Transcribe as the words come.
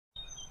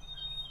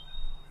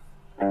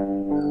All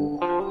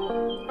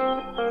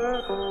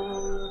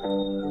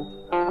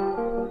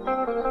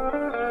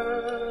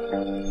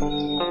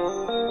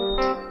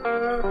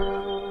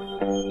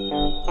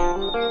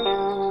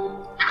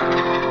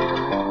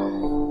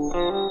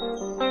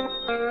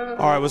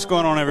right, what's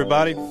going on,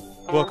 everybody?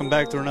 Welcome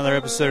back to another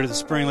episode of the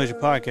Springlegion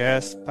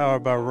podcast,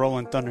 powered by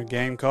Rolling Thunder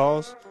Game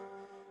Calls.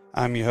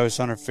 I'm your host,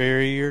 Hunter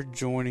Farrior,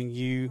 joining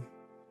you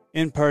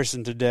in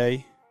person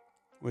today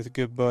with a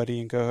good buddy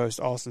and co-host,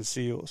 Austin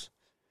Sills.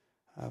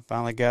 I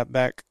finally got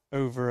back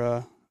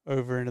over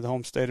into the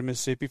home state of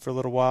Mississippi for a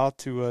little while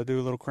to do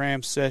a little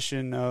cram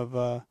session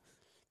of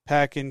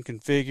packing,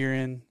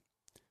 configuring,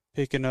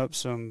 picking up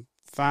some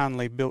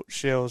finely built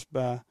shelves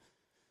by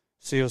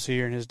Sills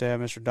here and his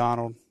dad, Mr.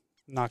 Donald.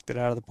 Knocked it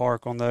out of the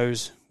park on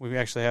those. We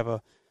actually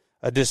have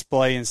a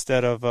display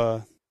instead of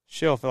a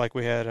shelf like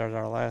we had at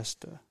our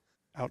last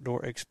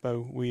outdoor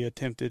expo we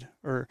attempted,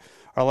 or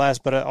our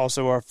last, but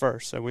also our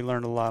first. So we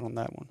learned a lot on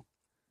that one.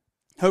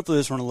 Hopefully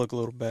this one will look a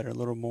little better, a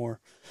little more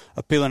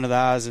appealing to the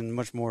eyes and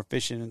much more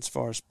efficient as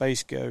far as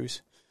space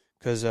goes.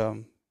 Because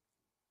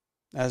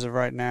as of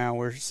right now,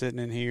 we're sitting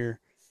in here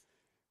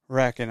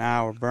racking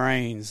our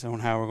brains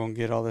on how we're going to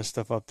get all this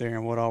stuff up there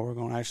and what all we're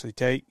going to actually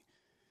take.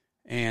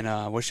 And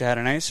I wish I had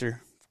an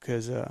answer,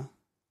 because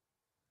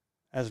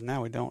as of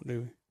now we don't,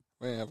 do we?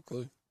 We ain't have a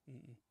clue.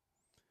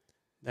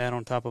 That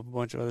on top of a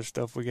bunch of other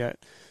stuff we got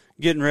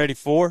getting ready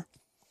for.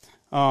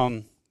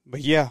 But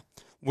yeah,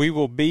 we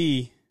will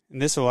be,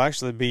 and this will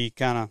actually be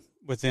kind of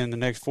within the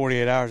next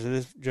 48 hours of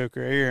this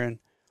Joker airing,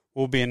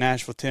 we'll be in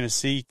Nashville,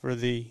 Tennessee for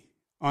the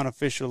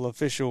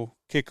official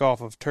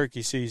kickoff of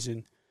turkey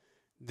season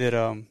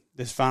that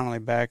is finally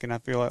back. And I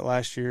feel like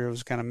last year it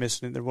was kind of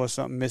missing it. There was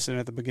something missing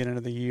at the beginning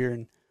of the year,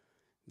 and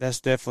that's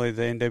definitely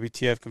the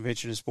NWTF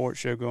Convention and Sports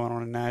Show going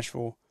on in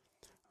Nashville,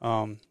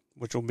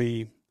 which will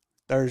be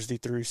Thursday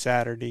through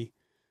Saturday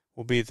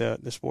will be the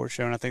sports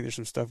show. And I think there's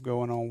some stuff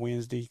going on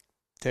Wednesday,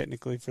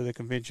 technically, for the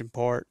convention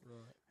part, right,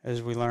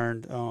 as we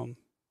learned,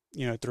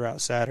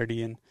 throughout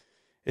Saturday. And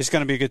it's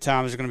going to be a good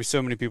time. There's going to be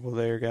so many people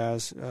there,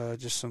 guys.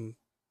 Just an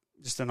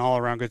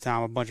all-around good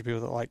time, a bunch of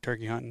people that like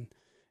turkey hunting,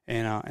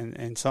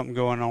 and something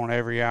going on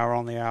every hour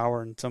on the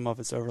hour, and some of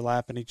it's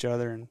overlapping each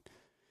other. And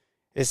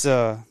it's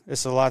a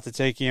lot to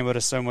take in, but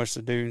it's so much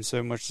to do and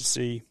so much to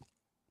see.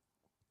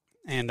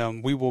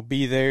 And we will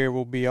be there.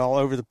 We'll be all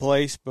over the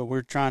place, but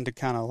we're trying to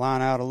kind of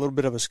line out a little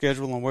bit of a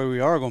schedule on where we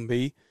are going to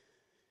be.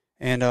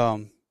 And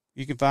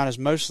you can find us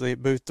mostly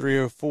at booth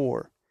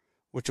 304,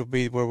 which will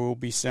be where we'll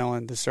be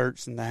selling the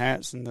shirts and the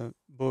hats and the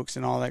books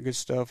and all that good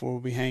stuff, where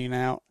we'll be hanging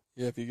out.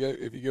 Yeah, if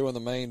you go in the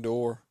main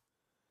door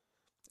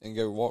and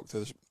go walk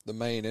to the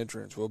main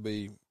entrance, we'll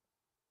be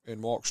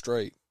and walk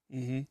straight.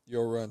 Mm-hmm.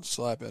 You'll run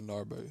slap into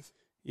our booth.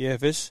 Yeah,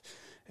 if it's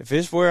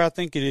where I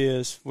think it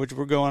is, which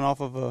we're going off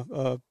of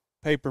a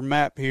paper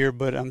map here,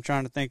 but I'm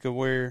trying to think of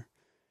where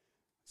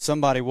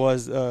somebody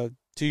was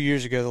 2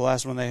 years ago, the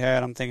last one they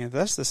had. I'm thinking, if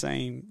that's the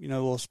same,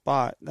 little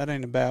spot, that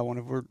ain't a bad one.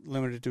 If we're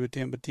limited to a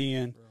 10 by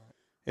 10, right,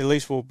 at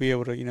least we'll be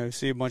able to,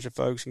 see a bunch of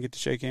folks and get to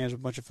shake hands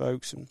with a bunch of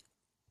folks. And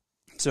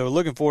so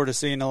looking forward to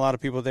seeing a lot of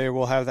people there.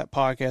 We'll have that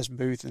podcast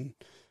booth, and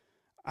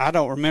I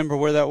don't remember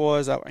where that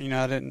was. I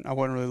wasn't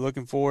really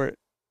looking for it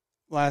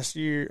last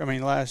year.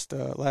 Last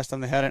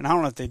time they had it, and I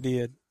don't know if they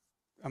did.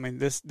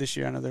 This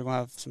year I know they're going to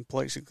have some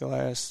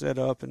plexiglass set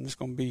up, and there's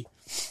going to be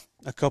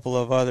a couple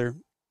of other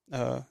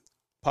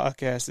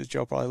podcasts that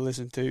y'all probably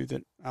listen to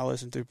that I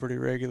listen to pretty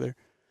regular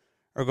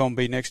are going to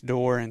be next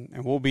door, and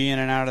we'll be in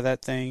and out of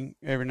that thing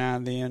every now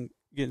and then,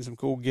 getting some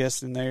cool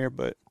guests in there.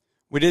 But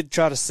we did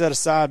try to set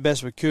aside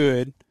best we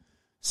could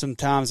some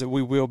times that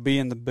we will be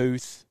in the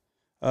booth.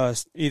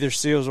 Either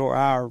Sills or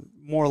I, or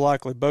more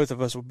likely both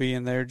of us will be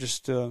in there,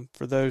 just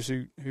for those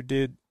who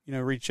did,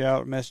 reach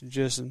out, message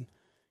us, and,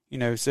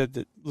 said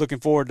that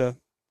looking forward to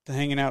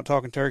hanging out,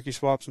 talking turkey,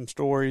 swap some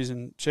stories,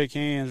 and shake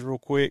hands real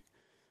quick.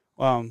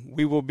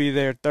 We will be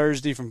there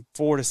Thursday from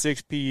 4 to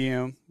 6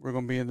 p.m. We're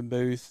going to be in the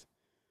booth.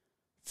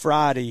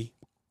 Friday,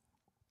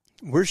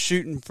 we're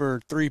shooting for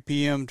 3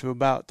 p.m. to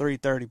about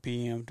 3:30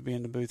 p.m. to be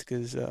in the booth,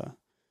 because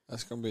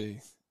that's going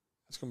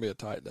to be a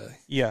tight day.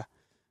 Yeah,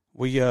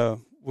 we're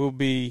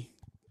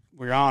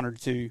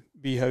honored to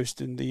be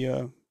hosting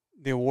the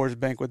awards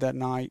banquet that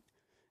night,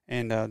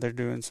 and they're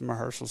doing some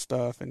rehearsal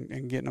stuff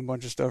and getting a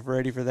bunch of stuff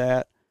ready for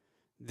that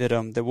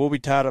will be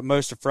tied up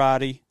most of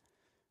Friday.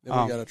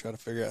 Then we got to try to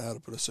figure out how to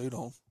put a suit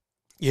on.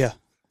 Yeah,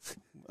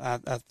 I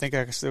think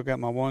I still got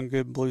my one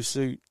good blue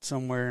suit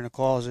somewhere in a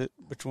closet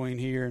between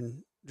here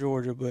and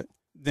Georgia, but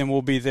then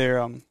we'll be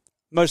there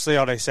mostly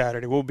all day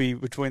Saturday. We'll be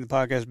between the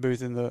podcast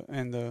booth and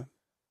the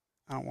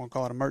I don't want to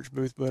call it a merch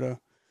booth, but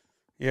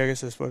yeah, I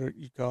guess that's what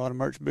you call it, a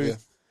merch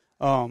booth.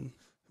 Yeah.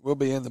 We'll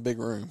be in the big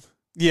room.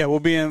 Yeah, we'll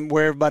be in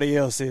where everybody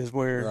else is,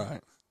 where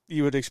right,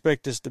 you would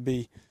expect us to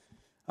be.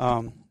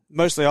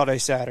 Mostly all day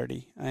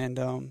Saturday, and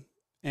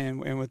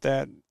with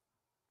that,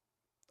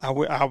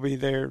 I'll be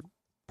there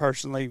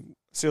personally.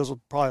 Sills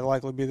will probably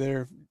likely be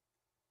there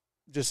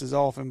just as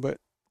often, but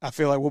I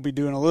feel like we'll be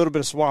doing a little bit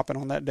of swapping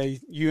on that day.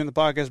 You in the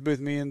podcast booth,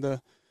 me in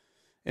the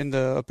in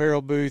the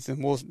apparel booth,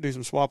 and we'll do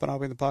some swapping. I'll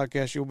be in the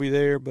podcast. You'll be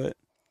there, but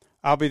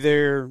I'll be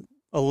there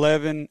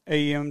 11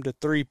 a.m. to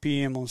 3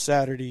 p.m. on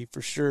Saturday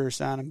for sure,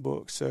 signing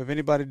books. So if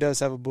anybody does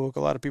have a book,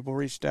 a lot of people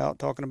reached out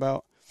talking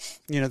about,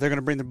 they're going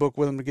to bring the book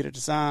with them to get it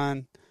to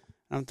sign.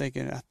 I'm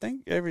thinking, I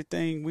think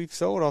everything we've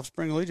sold off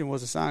Springlegion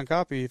was a signed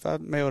copy if I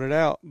mailed it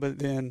out, but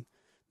then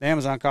the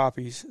Amazon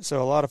copies.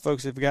 So a lot of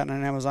folks have gotten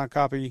an Amazon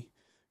copy,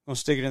 going to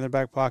stick it in their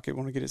back pocket,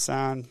 want to get it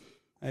signed.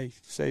 Hey,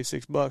 save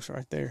 $6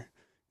 right there.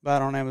 Buy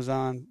it on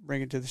Amazon,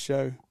 bring it to the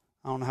show.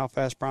 I don't know how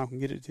fast Prime can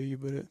get it to you,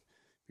 but if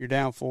you're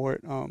down for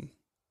it.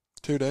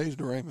 2 days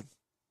to Raymond.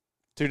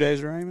 2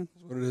 days to Raymond?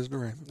 That's what it is to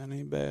Raymond. That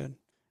ain't bad.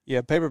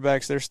 Yeah,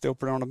 paperbacks, they're still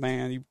put on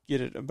demand. You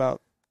get it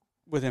about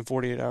within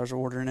 48 hours of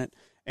ordering it.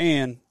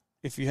 And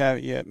if you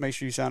haven't yet, make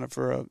sure you sign up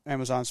for an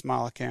Amazon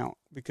Smile account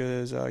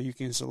because you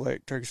can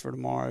select Turkeys for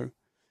Tomorrow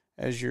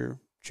as your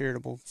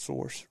charitable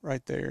source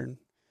right there.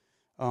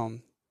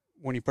 And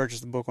when you purchase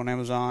the book on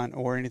Amazon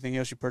or anything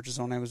else you purchase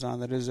on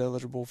Amazon that is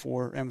eligible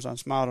for Amazon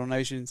Smile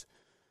donations,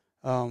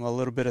 a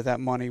little bit of that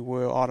money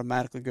will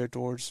automatically go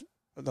towards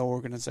the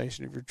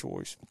organization of your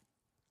choice.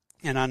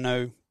 And I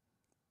know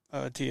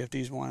TFD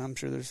is one. I'm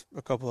sure there's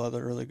a couple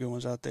other really good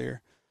ones out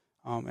there.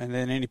 And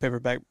then any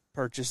paperback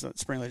purchase at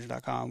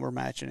springlegion.com, we're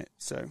matching it.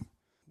 So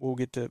we'll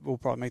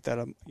probably make that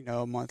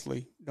a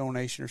monthly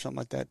donation or something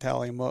like that,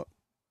 tally them up,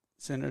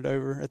 send it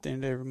over at the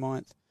end of every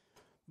month.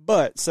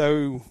 But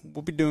so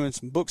we'll be doing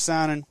some book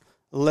signing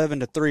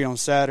 11 to 3 on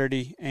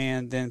Saturday,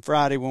 and then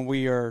Friday when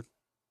we are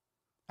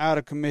out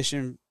of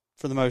commission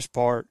for the most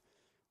part,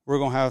 we're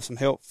going to have some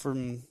help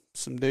from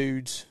some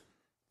dudes,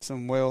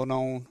 some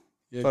well-known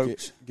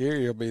folks.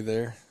 Gary will be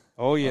there.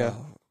 Oh, yeah.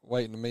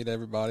 Waiting to meet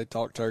everybody,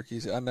 talk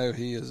turkeys. I know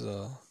he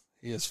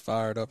is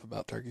fired up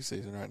about turkey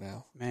season right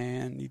now.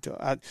 Man,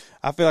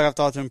 I feel like I've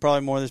talked to him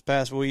probably more this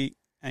past week,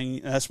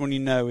 and that's when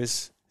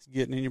it's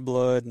getting in your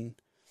blood. And,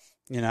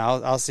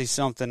 I'll see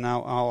something, I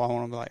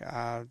want to be like,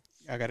 I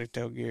got to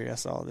tell Gary I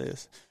saw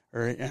this.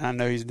 And I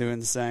know he's doing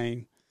the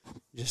same.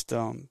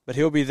 But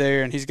he'll be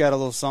there, and he's got a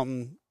little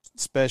something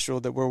special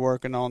that we're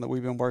working on, that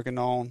we've been working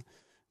on,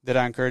 that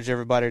I encourage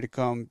everybody to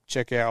come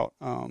check out.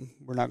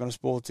 We're not going to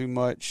spoil too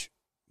much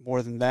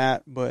more than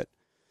that, but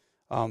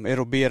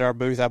it'll be at our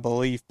booth, I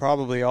believe,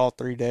 probably all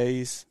 3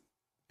 days,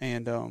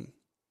 and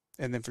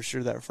then for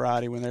sure that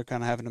Friday when they're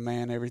kind of having to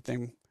man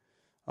everything,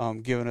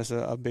 giving us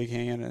a big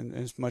hand, and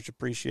it's much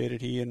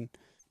appreciated. He and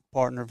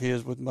partner of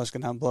his with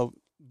Muscadine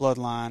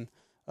Bloodline,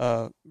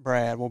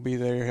 Brad, will be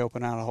there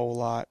helping out a whole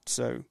lot.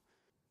 So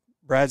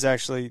Brad's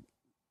actually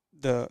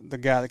the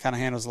guy that kind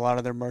of handles a lot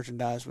of their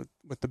merchandise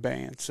with the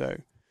band. So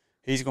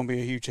he's going to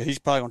be he's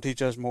probably going to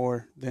teach us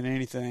more than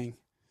anything.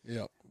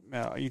 Yep.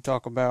 You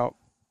talk about,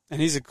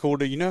 and he's a cool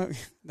dude.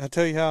 I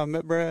tell you how I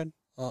met Brad?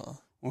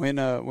 When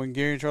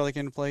Gary and Charlie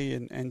came to play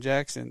in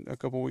Jackson a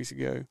couple of weeks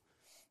ago,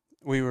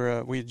 we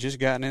had just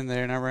gotten in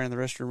there, and I ran in the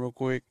restroom real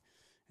quick,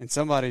 and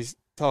somebody's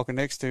talking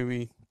next to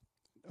me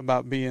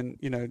about being,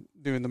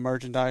 doing the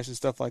merchandise and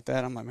stuff like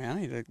that. I'm like, man, I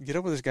need to get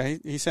up with this guy.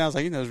 He sounds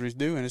like he knows what he's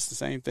doing. It's the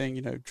same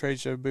thing, trade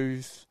show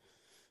booths,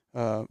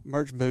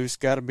 merch booths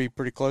got to be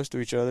pretty close to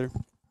each other,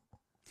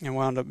 and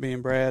wound up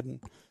being Brad, and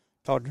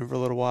talked to him for a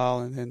little while,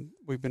 and then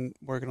we've been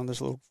working on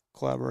this little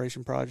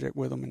collaboration project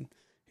with him, and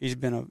he's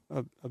been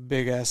a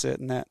big asset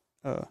in that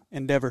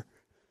endeavor.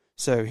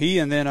 So he,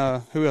 and then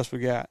who else we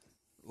got?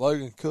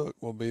 Logan Cook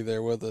will be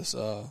there with us,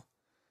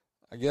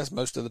 I guess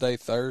most of the day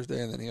Thursday,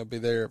 and then he'll be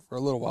there for a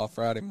little while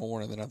Friday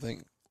morning, then I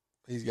think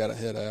he's got to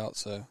head out.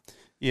 So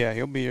yeah,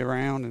 he'll be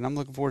around, and I'm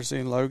looking forward to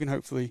seeing Logan.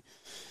 Hopefully,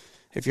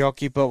 if y'all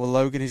keep up with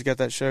Logan, he's got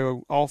that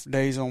show off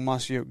days on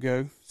Mossy Oak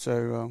Go.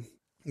 So,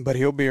 but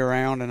he'll be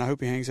around, and I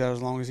hope he hangs out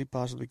as long as he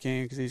possibly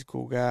can because he's a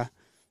cool guy,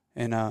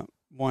 and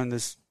one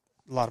that's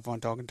a lot of fun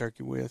talking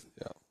turkey with.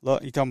 Yeah,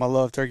 you talking about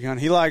love turkey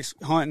hunting. He likes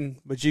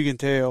hunting, but you can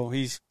tell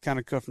he's kind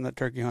of cut from that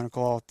turkey hunter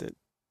cloth that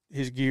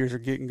his gears are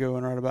getting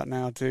going right about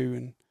now too,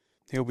 and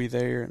he'll be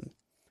there, and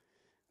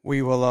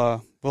we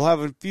will we'll have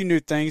a few new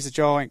things that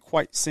y'all ain't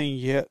quite seen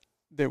yet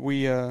that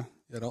we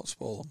don't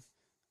spoil them.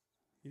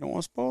 You don't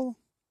want to spoil them?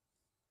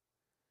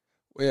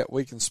 Yeah,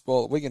 we can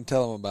spoil. We can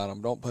tell them about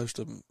them. Don't post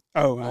them.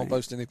 Don't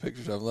post any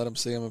pictures of them. Let them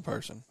see them in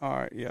person. All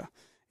right,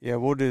 yeah,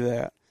 we'll do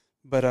that.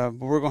 But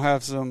we're gonna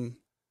have some,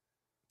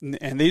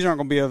 and these aren't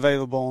gonna be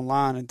available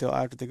online until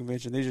after the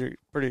convention. These are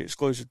pretty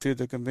exclusive to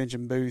the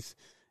convention booth,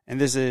 and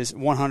this is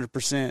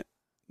 100%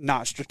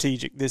 not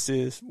strategic. This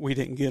is we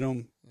didn't get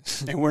them,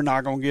 and we're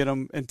not gonna get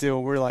them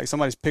until we're like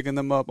somebody's picking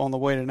them up on the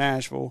way to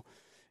Nashville.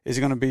 Is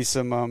going to be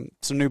some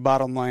new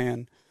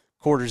Bottomland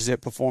quarter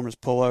zip performance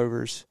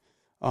pullovers.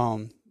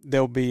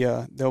 They'll be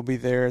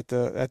there at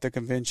the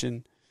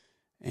convention,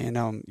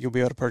 and you'll be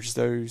able to purchase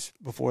those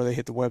before they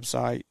hit the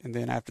website, and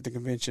then after the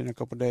convention, a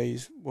couple of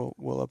days, we'll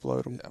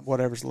upload them. Yeah.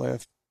 Whatever's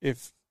left.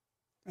 If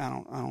I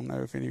don't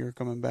know if any are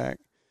coming back.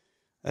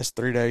 That's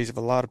 3 days of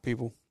a lot of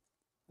people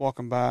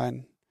walking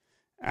by,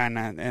 and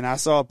I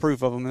saw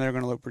proof of them, and they're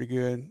going to look pretty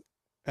good.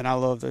 And I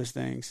love those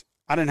things.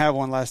 I didn't have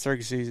one last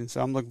turkey season,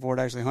 so I'm looking forward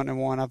to actually hunting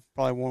one. I've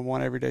probably worn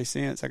one every day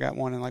since. I got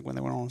one in when they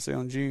went on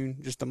sale in June,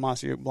 just a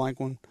Mossy Oak blank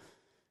one.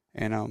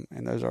 and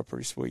those are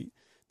pretty sweet.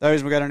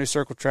 Those, we got our new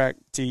Circle Track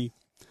tee.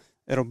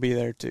 It'll be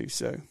there too,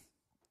 so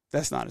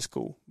that's not as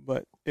cool,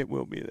 but it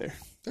will be there.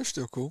 They're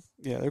still cool.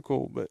 Yeah, they're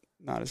cool, but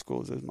not as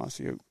cool as those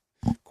Mossy Oak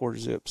quarter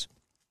zips.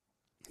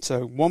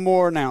 So one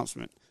more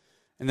announcement,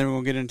 and then we're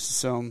going to get into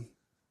some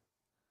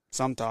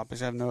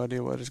topics. I have no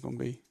idea what it's going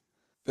to be.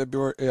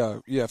 February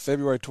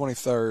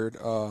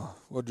 23rd,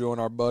 we'll join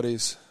our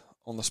buddies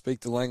on the Speak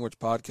the Language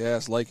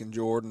podcast, Lake and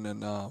Jordan,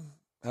 and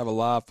have a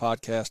live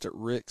podcast at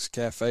Rick's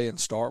Cafe in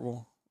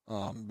Starkville.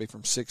 Be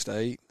from 6 to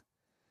 8.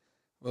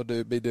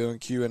 We'll be doing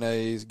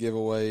Q&As,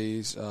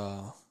 giveaways,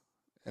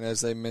 and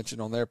as they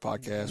mentioned on their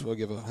podcast,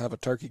 we'll have a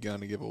turkey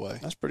gun to give away.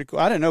 That's pretty cool.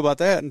 I didn't know about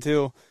that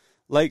until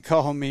Lake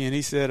called me, and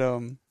he said,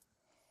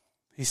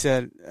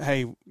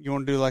 "Hey, you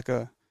want to do like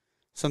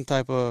some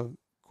type of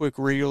quick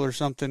reel or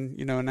something,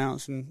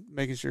 announcing,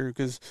 making sure,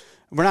 because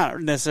we're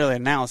not necessarily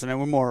announcing it.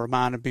 We're more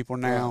reminding people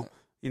now.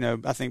 Right.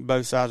 I think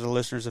both sides of the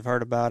listeners have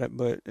heard about it,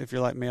 but if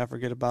you're like me, I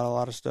forget about a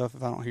lot of stuff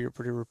if I don't hear it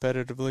pretty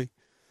repetitively.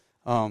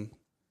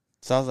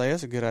 So I was like,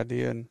 that's a good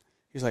idea. And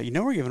he's like,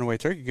 we're giving away a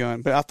turkey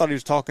gun. But I thought he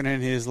was talking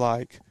in his,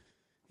 podcast,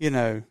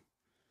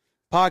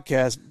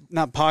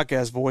 not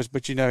podcast voice,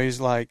 but, he's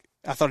like,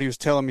 I thought he was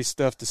telling me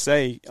stuff to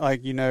say.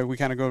 Like, we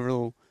kind of go over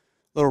a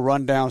little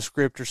rundown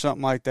script or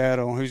something like that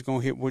on who's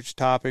going to hit which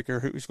topic or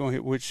who's going to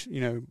hit which,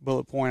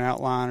 bullet point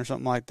outline or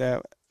something like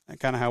that,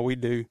 kind of how we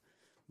do.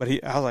 But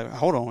I was like,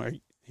 hold on.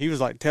 He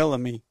was,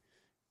 telling me,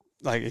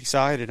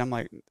 excited. I'm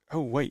like,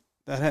 oh, wait.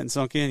 That hadn't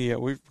sunk in yet.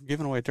 We're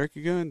giving away a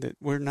turkey gun that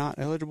we're not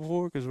eligible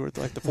for because we're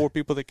the 4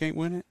 people that can't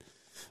win it.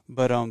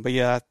 But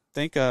yeah, I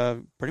think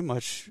pretty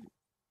much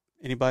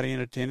anybody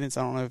in attendance.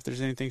 I don't know if there's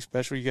anything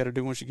special you got to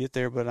do once you get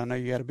there, but I know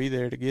you got to be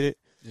there to get it.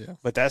 Yeah.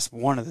 But that's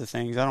one of the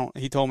things.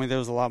 He told me there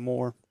was a lot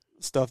more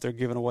stuff they're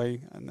giving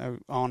away. I know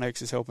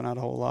Onyx is helping out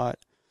a whole lot.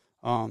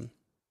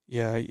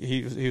 Yeah,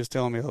 he was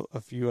telling me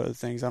a few other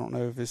things. I don't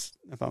know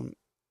if I'm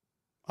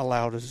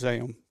allowed to say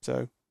them.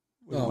 So.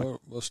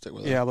 We'll stick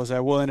with that. Yeah,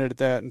 we'll end it at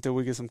that until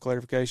we get some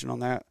clarification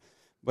on that.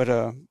 But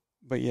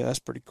yeah, that's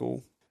pretty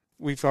cool.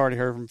 We've already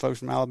heard from folks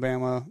from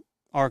Alabama,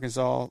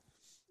 Arkansas,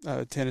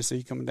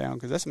 Tennessee coming down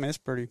because that's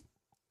pretty,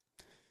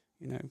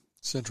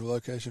 central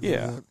location.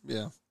 Yeah,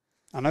 yeah.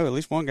 I know at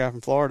least one guy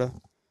from Florida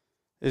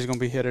is going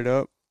to be headed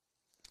up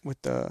with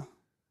the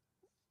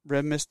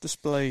Red Mist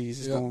displays.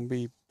 It's going to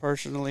be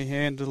personally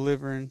hand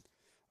delivering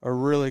a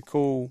really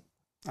cool.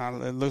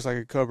 It looks like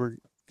a cupboard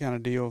kind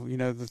of deal,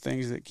 the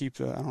things that keeps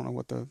I don't know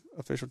what the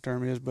official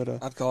term is, but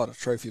I'd call it a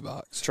trophy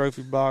box.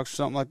 Trophy box,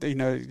 something like that.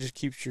 It just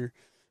keeps your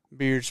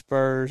beard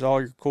spurs,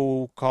 all your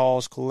cool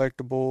calls,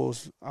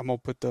 collectibles. I'm gonna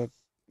put the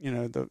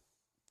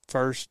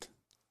first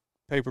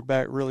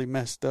paperback, really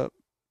messed up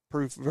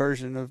proof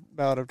version of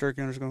Ballad of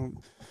Turkey Hunters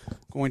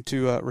going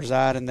to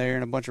reside in there,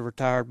 and a bunch of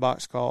retired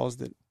box calls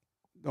that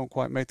don't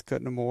quite make the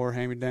cut no more,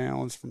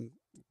 hand-me-downs from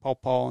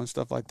Paw and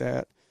stuff like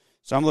that.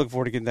 So I'm looking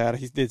forward to getting that.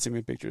 He did send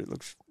me a picture. It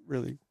looks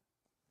really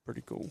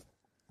pretty cool.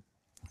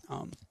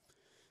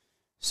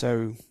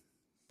 So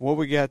what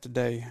we got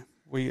today,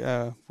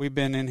 we've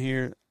been in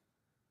here,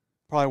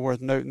 probably worth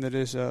noting that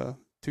it's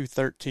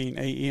 2:13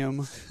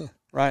 a.m.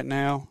 right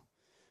now.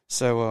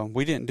 So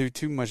we didn't do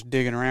too much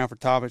digging around for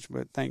topics,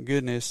 but thank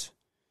goodness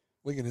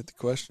we can hit the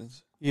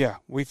questions. Yeah,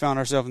 we found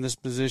ourselves in this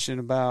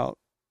position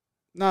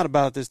not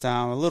about this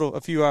time,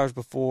 a few hours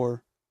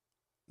before,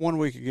 1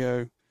 week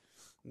ago,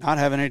 not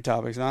having any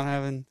topics, not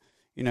having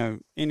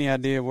any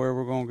idea where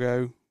we're going to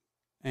go.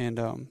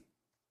 And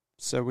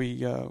so we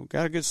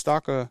got a good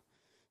stock of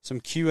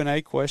some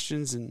Q&A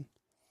questions and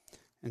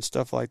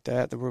stuff like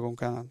that we're going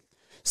to kind of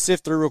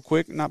sift through real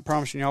quick. Not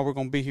promising y'all we're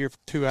going to be here for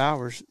 2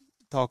 hours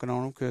talking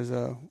on them because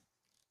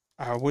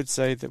I would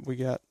say that we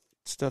got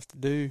stuff to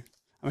do.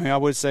 I mean, I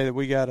would say that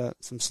we got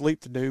some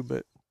sleep to do,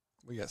 but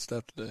we got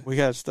stuff to do. We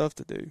got stuff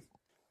to do.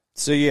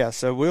 So yeah,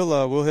 so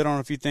we'll hit on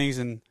a few things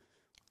in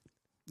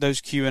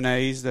those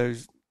Q&As,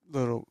 those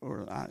little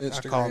I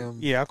call them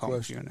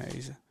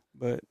Q&As,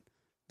 but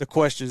the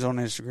questions on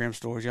Instagram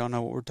stories, y'all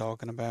know what we're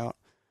talking about.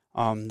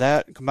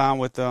 That combined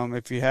with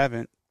if you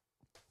haven't,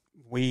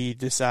 we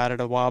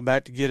decided a while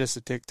back to get us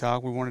a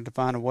TikTok. We wanted to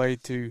find a way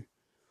to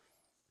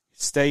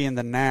stay in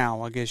the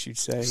now, I guess you'd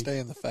say. Stay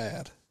in the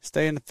fad.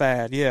 Stay in the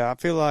fad. Yeah, I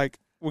feel like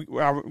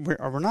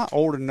we're not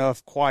old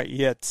enough quite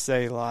yet to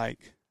say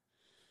like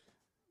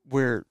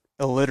we're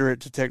illiterate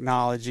to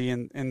technology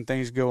and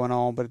things going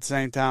on, but at the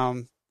same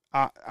time,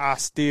 I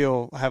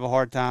still have a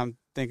hard time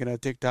thinking of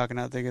TikTok and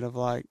not thinking of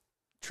like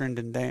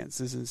trending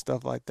dances and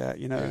stuff like that,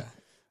 Yeah.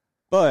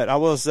 But I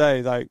will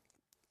say, like,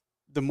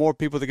 the more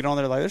people that get on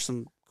there, like, there's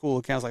some cool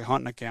accounts, like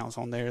hunting accounts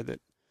on there that,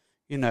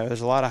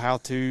 there's a lot of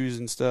how-tos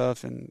and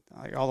stuff, and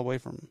like all the way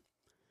from,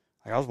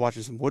 like, I was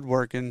watching some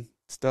woodworking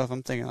stuff.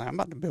 I'm thinking, like, I'm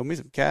about to build me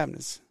some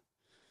cabinets.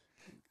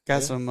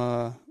 Got some,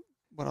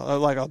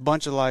 like a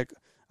bunch of like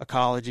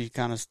ecology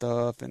kind of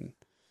stuff and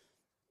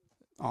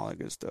all that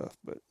good stuff.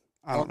 But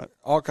I don't know.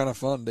 All kind of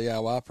fun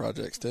DIY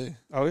projects too.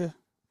 Oh yeah,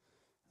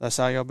 that's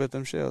how y'all built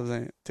them shelves,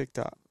 ain't it?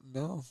 TikTok.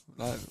 No,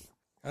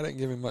 I didn't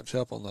give him much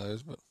help on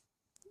those, but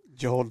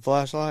did you hold the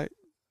flashlight?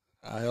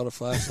 I held a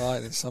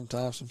flashlight and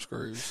sometimes some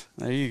screws.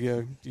 There you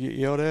go. You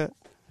yelled at?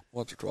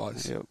 Once or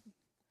twice. Yep.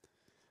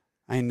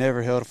 I ain't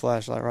never held a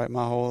flashlight right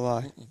my whole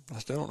life. I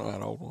still don't know how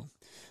to hold one.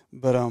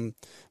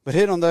 But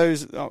hit on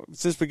those,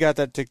 since we got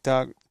that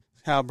TikTok,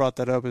 how I brought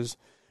that up is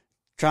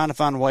trying to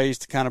find ways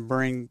to kind of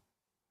bring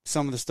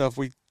some of the stuff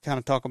we kind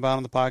of talk about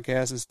on the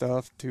podcast and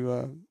stuff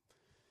to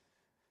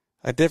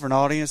a different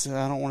audience.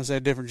 I don't want to say a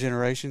different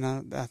generation.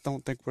 I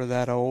don't think we're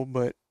that old,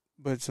 but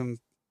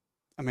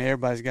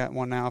everybody's got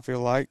one now, I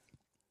feel like.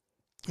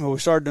 Well, we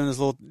started doing this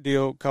little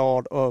deal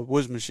called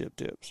Woodsmanship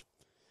tips.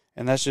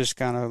 And that's just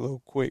kind of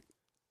little quick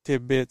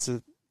tidbits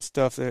of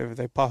stuff that if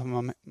they pop in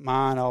my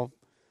mind,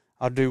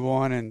 I'll do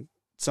one, and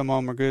some of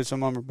them are good,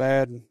 some of them are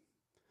bad.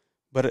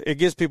 But it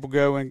gets people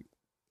going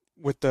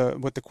with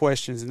the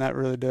questions, and that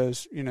really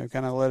does,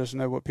 kind of let us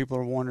know what people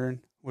are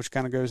wondering, which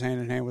kind of goes hand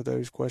in hand with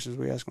those questions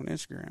we ask on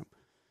Instagram.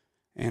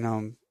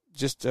 And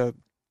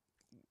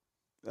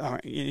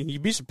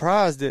you'd be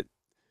surprised at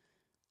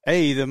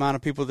the amount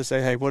of people that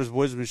say, "Hey, what is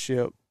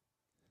woodsmanship?"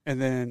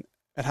 and then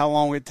at how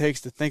long it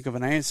takes to think of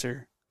an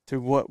answer to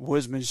what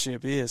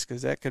woodsmanship is,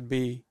 because that could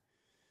be.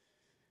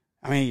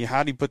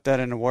 How do you put that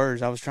into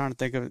words? I was trying to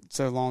think of it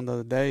so long the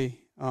other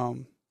day.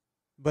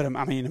 But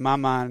in my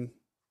mind,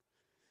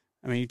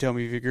 you tell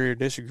me if you agree or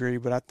disagree,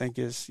 but I think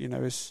it's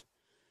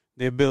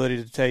the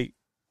ability to take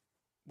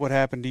what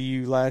happened to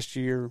you last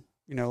year,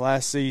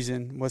 last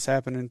season, what's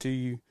happening to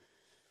you,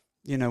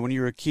 when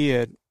you were a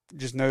kid,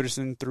 just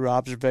noticing through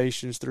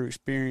observations, through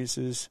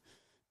experiences,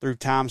 through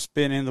time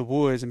spent in the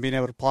woods, and being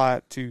able to apply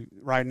it to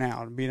right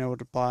now, and being able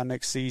to apply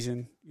next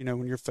season,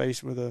 when you're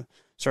faced with a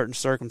certain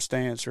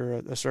circumstance or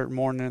a certain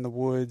morning in the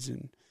woods,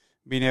 and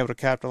being able to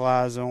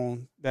capitalize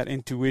on that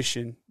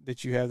intuition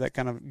that you have, that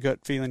kind of gut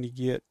feeling you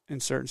get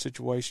in certain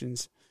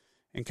situations,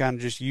 and kind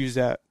of just use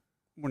that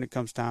when it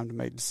comes time to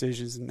make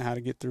decisions and how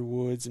to get through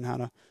woods and how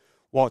to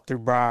walk through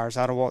briars,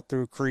 how to walk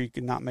through a creek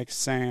and not make a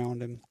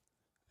sound. And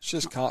it's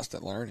just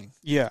constant learning.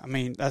 Yeah,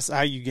 that's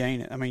how you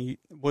gain it.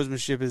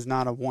 Woodsmanship is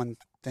not a one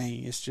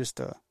thing. It's just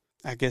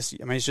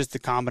it's just a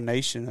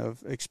combination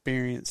of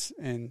experience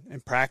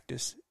and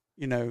practice.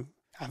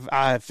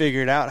 I have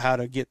figured out how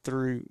to get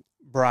through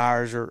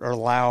briars or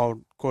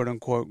loud, quote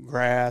unquote,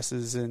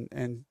 grasses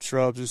and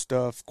shrubs and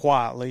stuff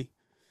quietly.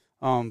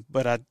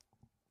 But I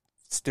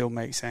still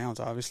make sounds,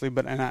 obviously.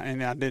 But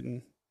I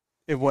didn't.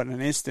 It wasn't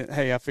an instant.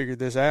 Hey, I figured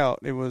this out.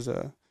 It was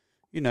or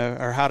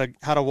how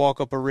to walk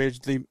up a ridge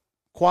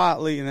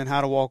quietly, and then how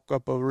to walk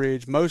up a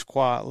ridge most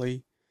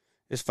quietly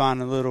is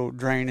finding little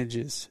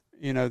drainages.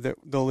 That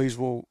the leaves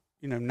will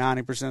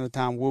 90% of the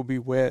time will be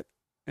wet.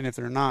 And if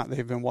they're not,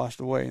 they've been washed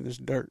away and there's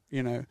dirt,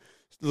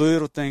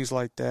 little things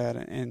like that.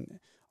 And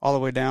all the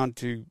way down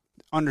to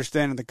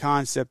understanding the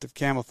concept of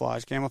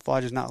camouflage.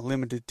 Camouflage is not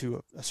limited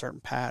to a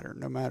certain pattern,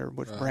 no matter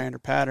which brand or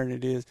pattern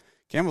it is.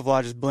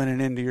 Camouflage is blending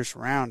into your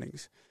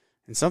surroundings.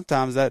 And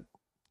sometimes that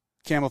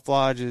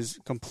camouflage is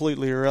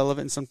completely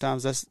irrelevant. And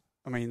sometimes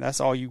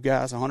that's all you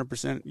got. It's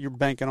 100%. You're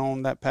banking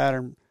on that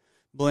pattern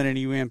blending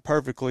you in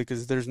perfectly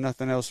because there's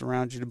nothing else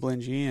around you to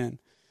blend you in.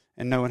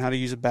 And knowing how to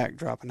use a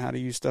backdrop and how to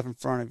use stuff in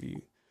front of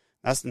you.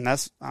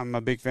 I'm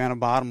a big fan of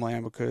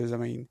Bottomland because,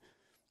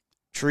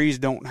 trees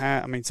don't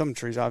have, some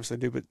trees obviously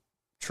do, but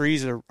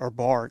trees are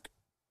bark,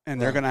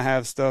 and they're going to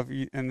have stuff,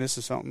 and this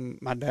is something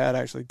my dad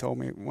actually told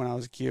me when I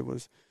was a kid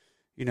was,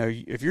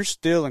 if you're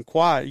still and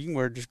quiet, you can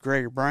wear just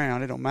gray or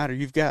brown. It don't matter.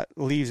 You've got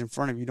leaves in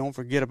front of you. Don't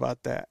forget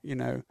about that.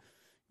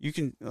 You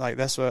can,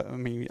 that's what,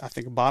 I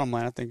think of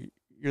Bottomland. I think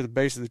you're the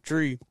base of the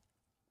tree.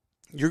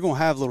 You're going to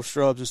have little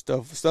shrubs and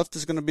stuff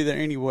that's going to be there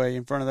anyway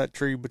in front of that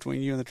tree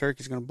between you and the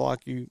turkey is going to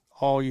block you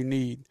all you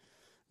need.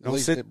 At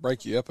least it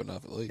break you up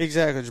enough at least.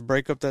 Exactly. Just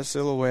break up that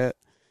silhouette.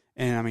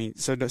 And,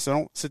 so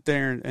don't sit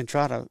there and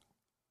try to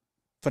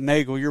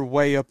finagle your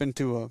way up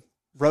into a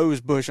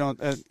rose bush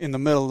in the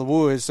middle of the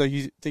woods so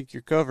you think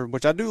you're covered,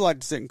 which I do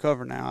like to sit in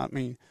cover now.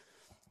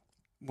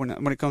 When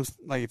it comes,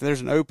 if there's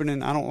an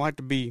opening, I don't like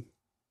to be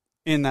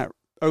in that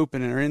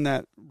opening or in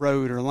that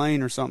road or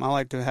lane or something. I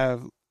like to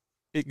have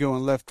it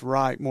going left to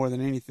right more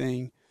than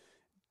anything,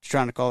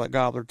 trying to call that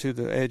gobbler to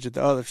the edge of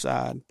the other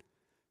side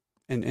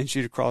and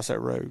shoot across that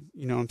road.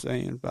 You know what I'm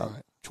saying? About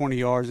 20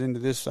 yards into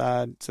this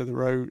side. So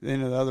the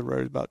end of the other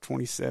road is about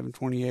 27,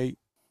 28.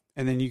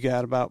 And then you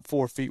got about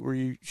 4 feet where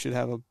you should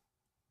have a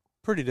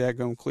pretty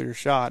daggone clear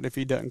shot if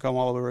he doesn't come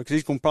all the way. Because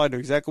he's going to probably do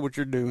exactly what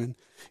you're doing.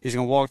 He's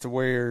going to walk to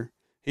where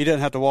he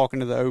doesn't have to walk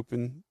into the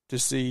open to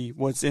see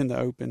what's in the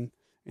open.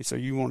 And so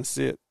you want to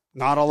sit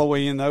not all the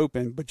way in the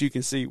open, but you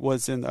can see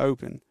what's in the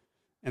open.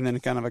 And then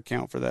kind of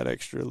account for that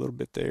extra a little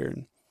bit there.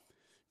 And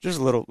just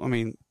a little,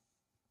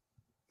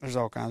 there's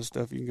all kinds of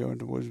stuff you can go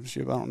into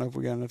woodsmanship. I don't know if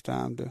we got enough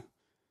time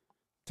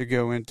to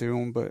go into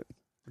them, but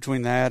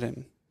between that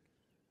and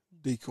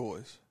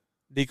decoys.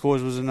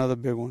 Decoys was another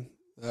big one.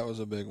 That was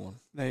a big one.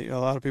 A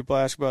lot of people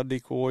ask about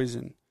decoys,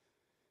 and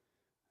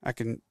I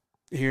can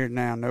hear it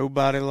now.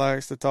 Nobody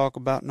likes to talk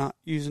about not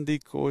using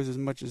decoys as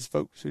much as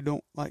folks who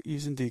don't like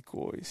using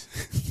decoys.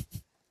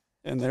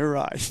 And they're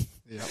right.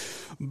 Yeah.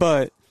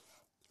 But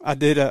I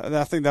think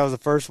that was the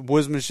first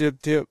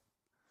woodsmanship tip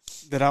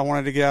that I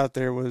wanted to get out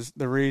there was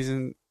the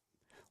reason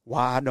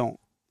why I don't.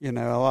 You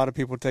know, a lot of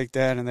people take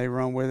that and they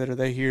run with it, or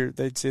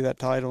they'd see that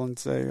title and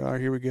say, all right,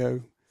 here we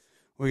go.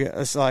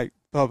 It's like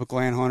public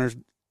land hunters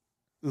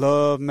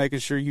love making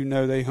sure you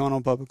know they hunt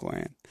on public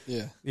land.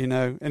 Yeah. You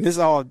know, and this is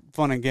all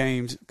fun and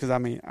games because, I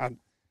mean,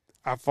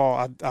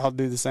 I'll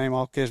do the same.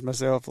 I'll catch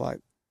myself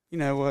like, you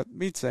know what,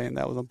 me saying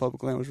that was on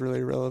public land was really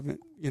irrelevant,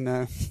 you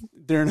know,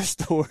 during a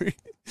story.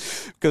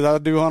 Because I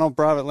do hunt on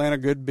private land a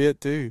good bit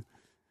too.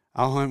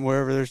 I'll hunt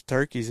wherever there's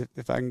turkeys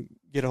if I can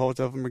get a hold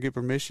of them or get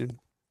permission.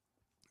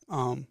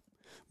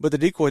 But the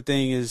decoy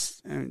thing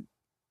is, and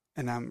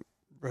I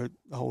wrote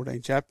the whole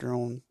dang chapter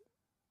on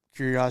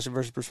curiosity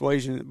versus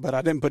persuasion, but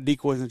I didn't put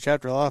decoys in the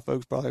chapter. A lot of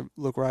folks probably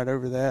look right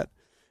over that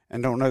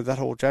and don't know that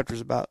whole chapter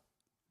is about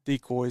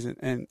decoys.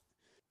 And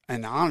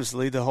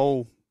honestly, the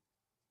whole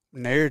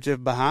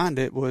narrative behind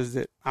it was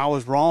that I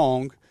was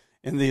wrong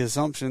in the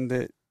assumption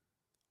that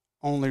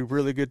only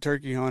really good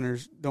turkey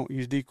hunters don't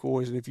use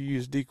decoys, and if you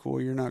use decoy,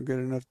 you're not good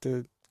enough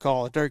to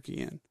call a turkey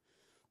in.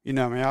 You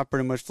know, I mean, I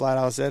pretty much flat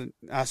out said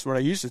that's what I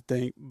used to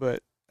think,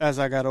 but as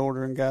I got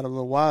older and got a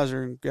little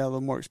wiser and got a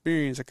little more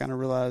experience, I kind of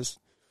realized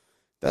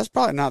that's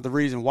probably not the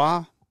reason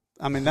why.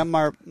 I mean,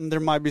 there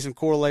might be some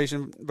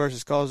correlation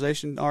versus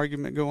causation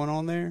argument going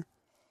on there,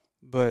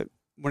 but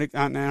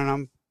and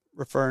I'm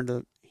referring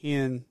to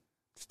hen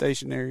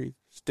stationary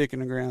stick in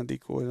the ground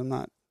decoys. I'm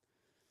not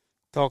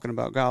talking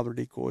about gobbler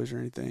decoys or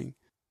anything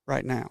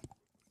right now.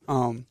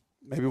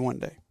 Maybe one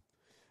day.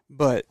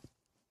 But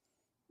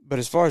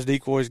as far as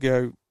decoys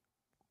go,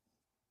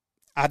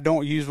 I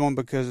don't use one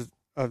because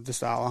of the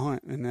style I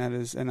hunt,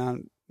 and I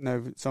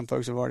know some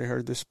folks have already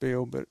heard this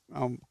spiel, but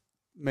I'll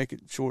make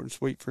it short and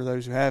sweet for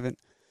those who haven't,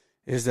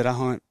 is that I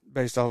hunt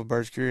based off of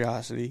bird's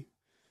curiosity,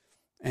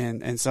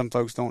 and some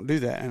folks don't do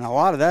that. And a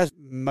lot of that's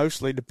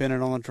mostly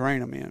dependent on the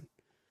terrain I'm in.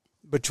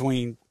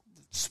 Between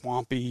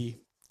swampy,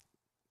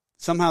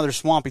 somehow there's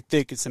swampy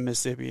thickets in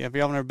Mississippi. If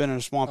y'all never been in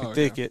a swampy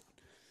thicket,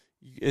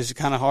 it's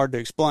kind of hard to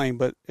explain,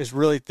 but it's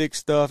really thick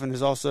stuff, and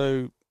it's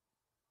also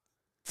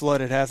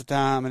flooded half the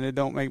time, and it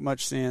don't make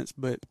much sense.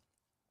 But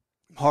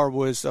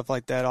hardwood, stuff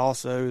like that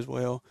also as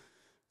well.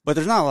 But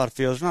there's not a lot of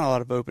fields, there's not a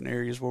lot of open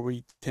areas where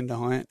we tend to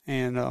hunt.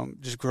 And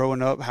just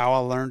growing up, how I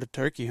learned to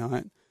turkey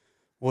hunt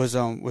was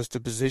to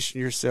position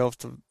yourself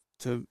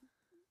to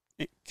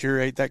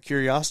curate that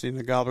curiosity, and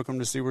the gobbler come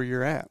to see where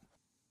you're at.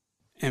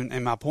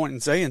 And my point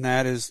in saying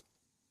that is,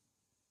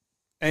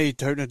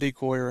 toting a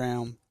decoy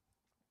around,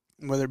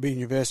 whether it be in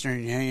your vest or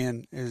in your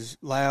hand, is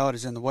loud,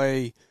 is in the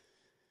way.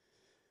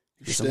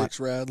 Your stick's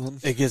rattling.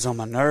 It gets on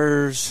my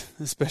nerves,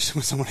 especially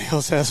when somebody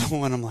else has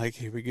one. I'm like,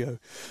 here we go.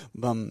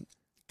 But I'm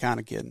kind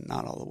of kidding,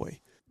 not all the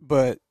way.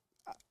 But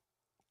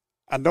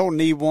I don't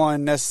need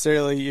one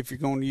necessarily if you're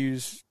going to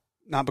use,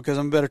 not because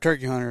I'm a better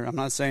turkey hunter. I'm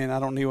not saying I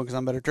don't need one because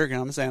I'm a better turkey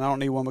hunter. I'm saying I don't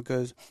need one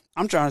because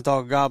I'm trying to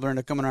talk a gobbler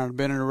into coming around a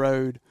bend in the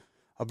road,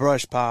 a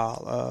brush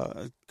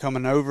pile,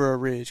 coming over a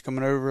ridge,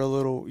 coming over a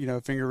little,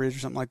 finger ridge or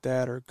something like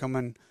that, or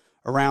coming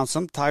around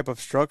some type of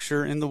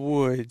structure in the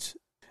woods.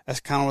 That's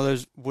kind of one of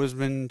those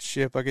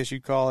woodsmanship, I guess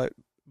you'd call it,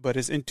 but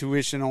it's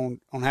intuition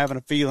on having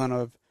a feeling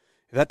of,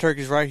 if that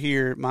turkey's right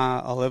here at my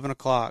 11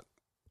 o'clock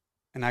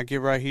and I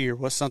get right here,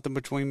 what's something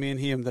between me and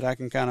him that I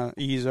can kind of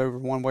ease over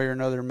one way or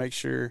another and make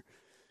sure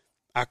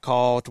I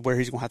call to where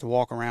he's going to have to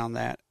walk around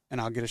that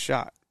and I'll get a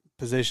shot.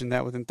 Position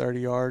that within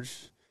 30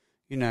 yards.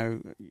 You'll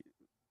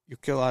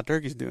kill a lot of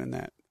turkeys doing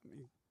that.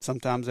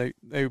 Sometimes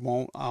they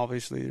won't.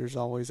 Obviously, there's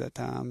always that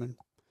time. And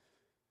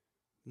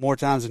more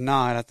times than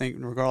not, I think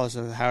regardless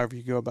of however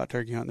you go about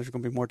turkey hunting, there's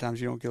going to be more times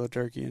you don't kill a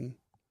turkey, and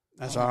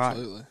that's all right.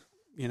 Absolutely.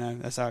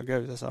 That's how it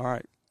goes. That's all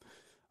right.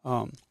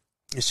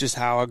 It's just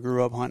how I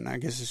grew up hunting. I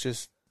guess it's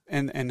just,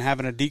 and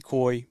having a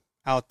decoy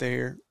out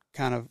there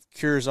kind of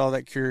cures all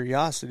that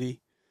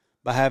curiosity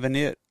by having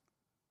it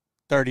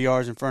 30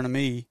 yards in front of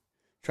me,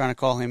 trying to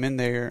call him in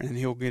there, and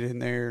he'll get in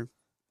there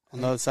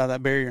on the other side of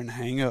that barrier and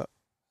hang up.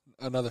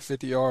 Another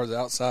 50 yards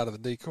outside of the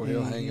decoy,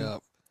 he'll hang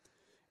up.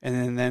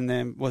 And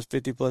then was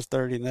 50 plus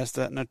 30, and that's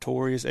that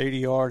notorious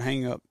 80-yard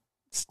hang-up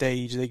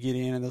stage they get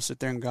in, and they'll sit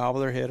there and gobble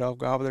their head off,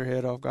 gobble their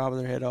head off, gobble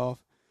their head off.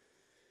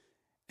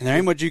 And there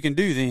ain't much you can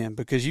do then,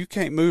 because you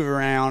can't move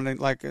around.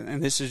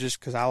 And this is just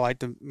because I like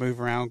to move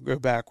around, go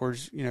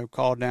backwards,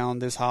 call down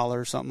this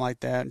holler or something like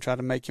that, and try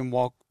to make him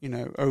walk,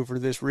 over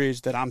this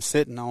ridge that I'm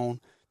sitting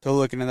on to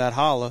look into that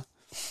holler.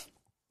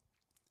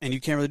 And you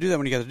can't really do that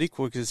when you got the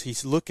decoy because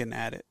he's looking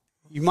at it.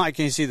 You might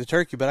can't see the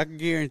turkey, but I can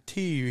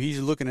guarantee you he's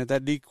looking at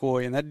that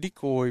decoy, and that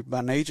decoy,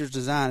 by nature's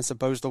design, is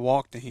supposed to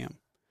walk to him.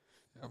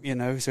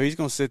 Yep. So he's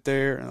going to sit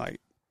there, and like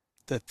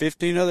the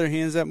 15 other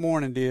hens that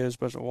morning did,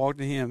 supposed to walk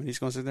to him, and he's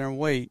going to sit there and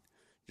wait,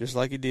 just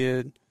like he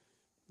did.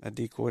 That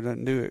decoy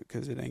doesn't do it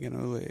because it ain't got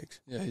no legs.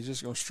 Yeah, he's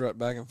just going to strut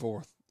back and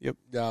forth. Yep.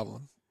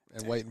 Gobbling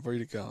and waiting for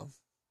you to come.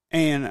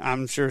 And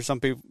I'm sure some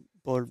people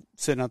are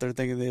sitting out there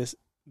thinking this.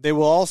 They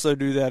will also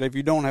do that if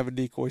you don't have a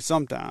decoy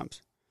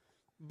sometimes.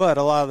 But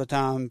a lot of the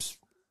times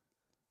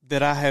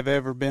that I have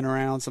ever been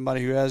around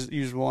somebody who has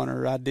used one,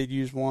 or I did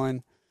use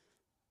one,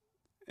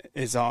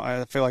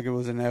 I feel like it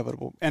was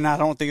inevitable. And I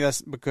don't think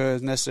that's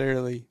because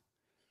necessarily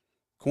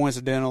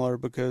coincidental or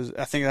because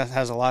I think that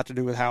has a lot to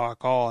do with how I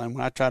call. And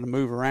when I try to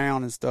move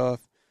around and stuff,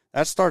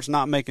 that starts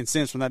not making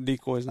sense when that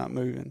decoy is not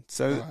moving.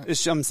 So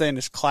I'm saying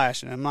it's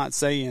clashing. I'm not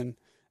saying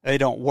they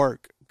don't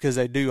work because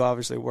they do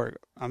obviously work.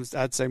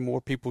 I'd say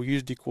more people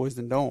use decoys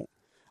than don't.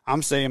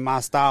 I'm saying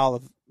my style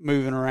of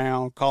moving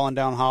around, calling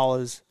down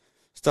hollows,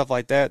 stuff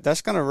like that,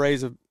 that's going to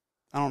raise I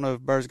don't know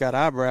if birds got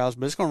eyebrows,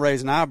 but it's going to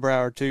raise an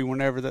eyebrow or two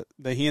whenever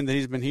the hen that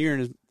he's been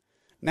hearing is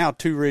now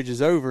 2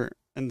 ridges over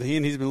and the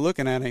hen he's been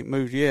looking at ain't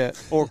moved yet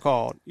or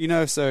called,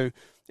 so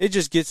it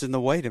just gets in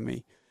the way to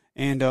me.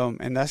 And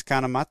that's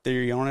kind of my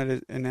theory on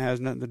it, and it has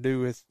nothing to do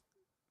with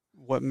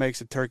what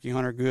makes a turkey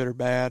hunter good or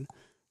bad.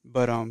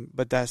 But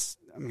that's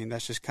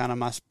just kind of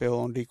my spill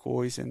on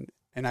decoys, and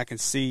I can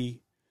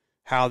see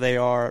how they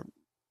are.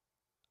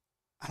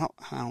 I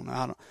don't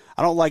know.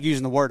 I don't like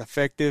using the word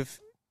effective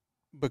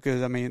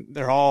because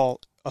they're all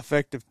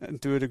effective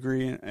to a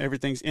degree, and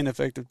everything's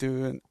ineffective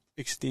to an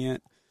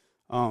extent.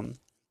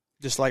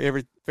 Just like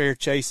every fair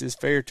chase is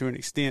fair to an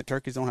extent.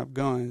 Turkeys don't have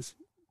guns.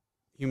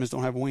 Humans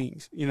don't have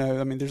wings.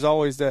 There's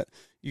always that.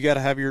 You got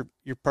to have your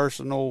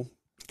personal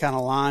kind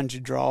of lines you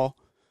draw,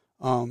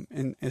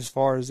 and as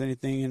far as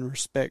anything in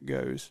respect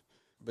goes.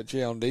 But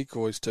yeah, on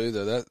decoys too,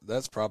 though,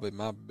 that's probably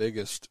my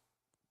biggest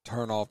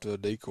turn off to a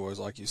decoy. Is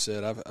like you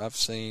said, I've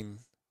seen,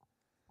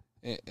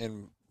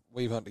 and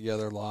we've hunted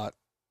together a lot.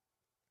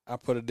 I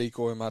put a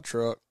decoy in my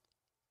truck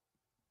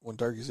when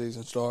turkey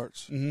season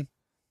starts,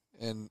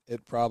 and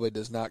it probably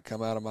does not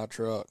come out of my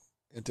truck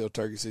until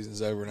turkey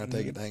season's over, and I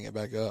take it to hang it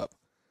back up.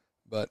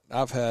 But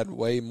I've had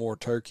way more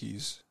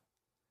turkeys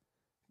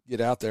get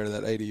out there to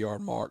that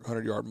 80-yard mark,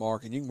 100-yard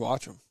mark, and you can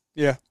watch them.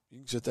 Yeah. You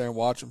can sit there and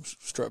watch them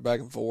strut back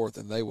and forth,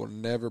 and they will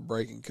never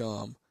break and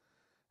come.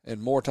 And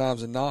more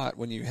times than not,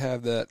 when you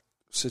have that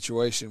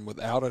situation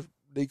without a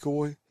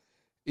decoy,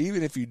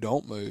 even if you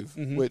don't move,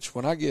 which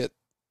when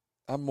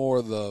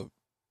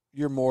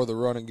you're more of the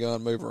run and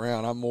gun, move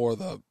around. I'm more of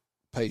the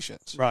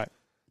patience. Right.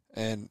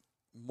 And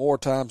more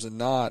times than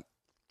not,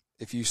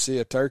 if you see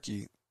a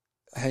turkey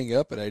hang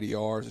up at 80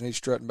 yards and he's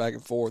strutting back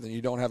and forth and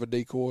you don't have a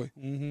decoy,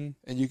 and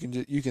you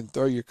can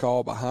throw your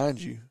call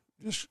behind you,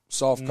 just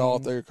soft call,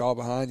 throw your call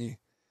behind you,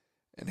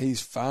 and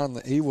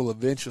he will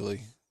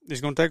eventually. It's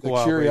going to take a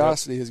while. The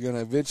curiosity is going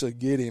to eventually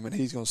get him, and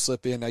he's going to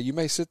slip in. Now, you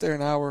may sit there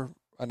an hour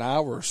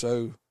or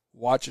so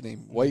watching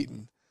him,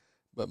 waiting,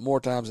 but more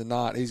times than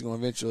not, he's going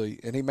to eventually,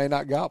 and he may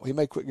not gobble. He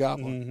may quit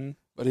gobbling,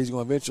 but he's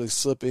going to eventually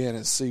slip in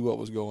and see what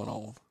was going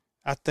on.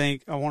 I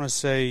want to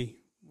say,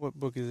 what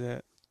book is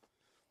that?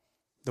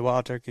 The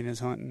Wild Turkey and His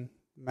Hunting.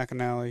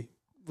 McAnally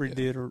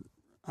redid, or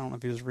I don't know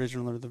if he was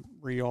original or the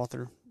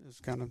re-author. It's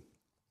kind of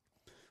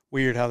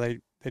weird how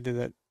they did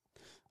that.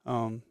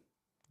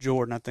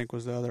 Jordan, I think,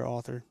 was the other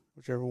author.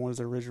 Whichever one was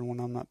the original one,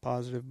 I'm not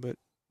positive. But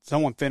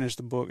someone finished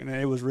the book, and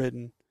it was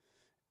written.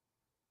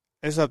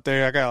 It's up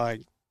there. I got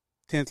like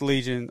 10th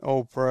Legion,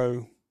 Old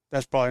Pro.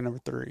 That's probably number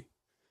 3.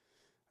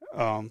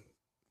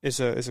 It's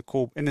a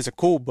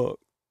cool book.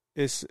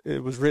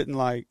 It was written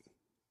like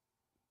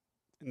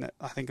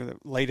I think in the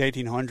late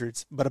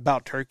 1800s, but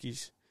about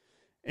turkeys,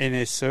 and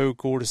it's so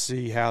cool to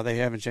see how they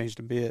haven't changed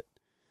a bit.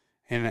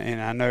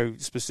 And I know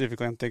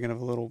specifically, I'm thinking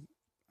of a little,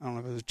 I don't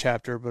know if it was a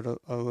chapter, but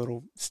a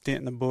little stint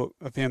in the book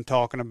of him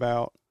talking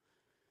about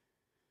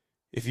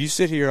if you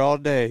sit here all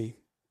day,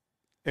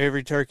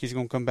 every turkey's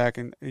going to come back,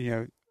 and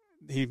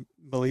he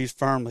believes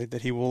firmly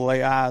that he will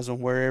lay eyes on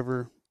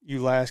wherever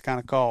you last kind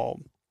of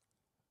called,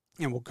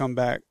 and will come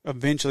back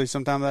eventually.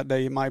 Sometime that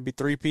day, it might be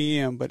 3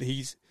 p.m., but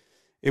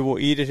it will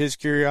eat at his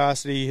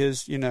curiosity,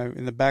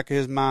 in the back of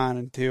his mind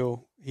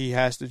until he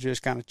has to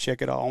just kind of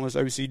check it out. Almost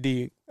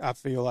OCD, I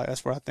feel like.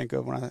 That's what I think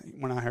of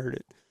when I heard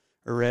it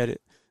or read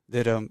it,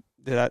 that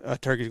a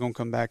turkey's going to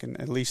come back and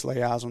at least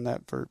lay eyes on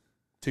that for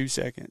 2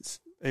 seconds,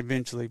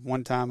 eventually,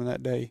 one time in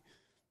that day,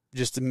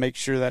 just to make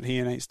sure that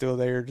hen ain't still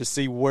there, to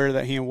see where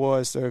that hen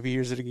was, so if he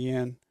hears it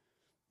again,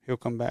 he'll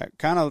come back.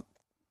 Kind of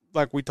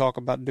like we talk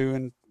about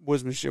doing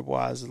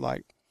woodsmanship-wise,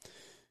 like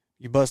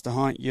you bust a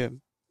hunt,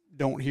 you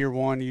don't hear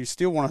one, you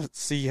still want to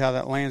see how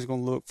that land's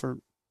going to look for,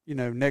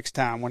 next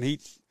time.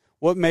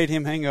 What made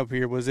him hang up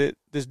here? Was it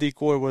this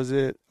decoy? Was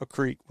it a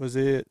creek? Was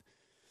it,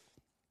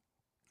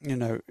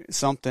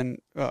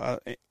 something?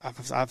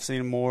 I've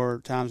seen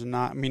more times than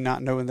not, me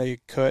not knowing they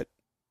cut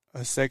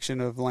a section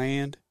of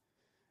land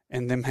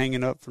and them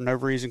hanging up for no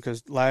reason,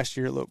 because last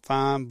year it looked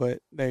fine, but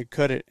they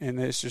cut it, and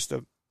it's just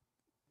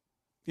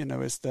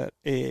it's that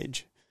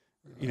edge.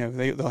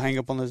 They'll hang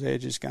up on those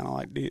edges, kind of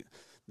like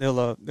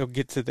they'll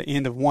get to the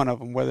end of one of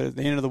them, whether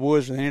the end of the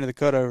woods or the end of the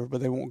cutover, but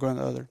they won't go in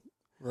the other.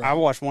 Right. I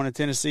watched one in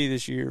Tennessee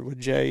this year with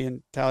Jay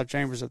and Tyler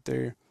Chambers up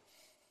there.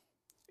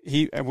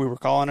 We were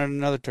calling it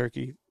another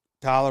turkey.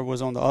 Tyler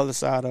was on the other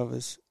side of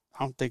us.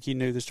 I don't think he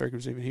knew this turkey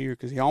was even here,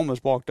 because he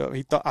almost walked up.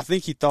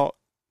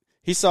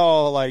 He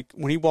saw, like,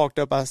 when he walked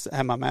up, I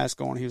had my mask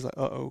on. He was like,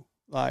 uh-oh.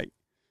 Like,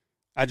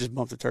 I just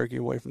bumped the turkey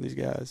away from these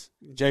guys.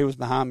 Jay was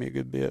behind me a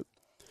good bit,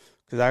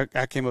 because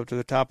I came up to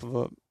the top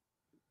of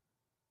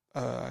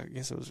I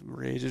guess it was a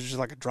ridge. It was just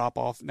like a drop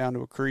off down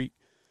to a creek.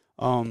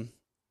 But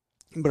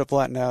it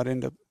flattened out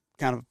into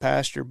kind of a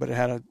pasture, but it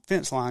had a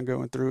fence line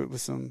going through it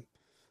with some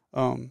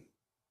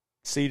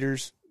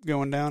cedars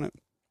going down it.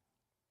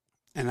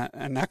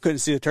 And I couldn't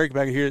see the turkey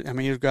back here. I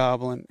mean, he was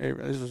gobbling.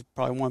 This was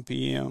probably 1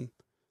 p.m.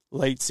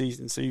 late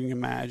season, so you can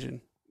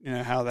imagine,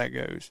 how that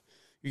goes.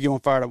 You get one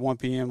fired at 1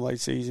 p.m. late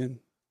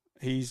season,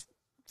 he's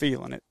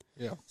feeling it.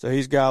 Yeah. So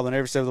he's gobbling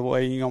every step of the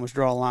way. You can almost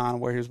draw a line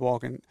where he was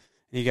walking. And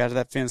he got to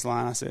that fence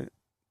line. I said,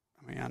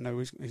 I know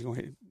he's going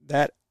to hit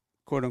that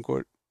quote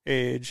unquote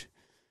edge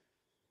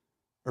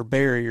or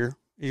barrier.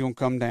 He's going to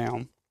come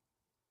down,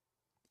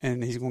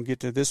 and he's going to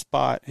get to this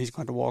spot. He's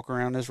going to walk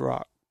around this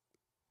rock.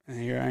 And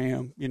here I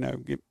am,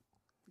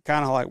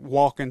 kind of like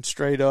walking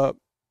straight up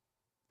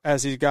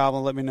as he's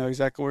gobbling, let me know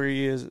exactly where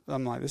he is.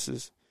 I'm like, I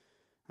ain't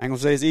going to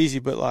say it's easy,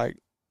 but like,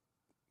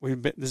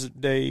 this is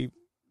day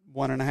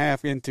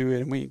 1.5 into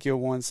it, and we didn't kill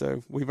one,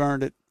 so we've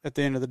earned it at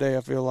the end of the day,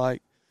 I feel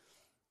like.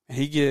 And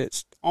he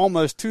gets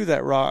almost to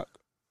that rock,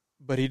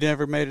 but he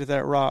never made it to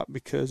that rock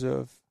because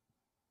of,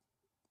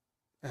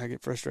 I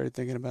get frustrated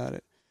thinking about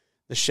it,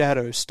 the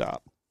shadows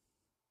stopped.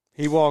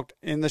 He walked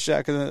in the shadow,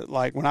 because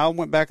like when I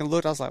went back and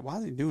looked, I was like, why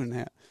is he doing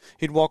that?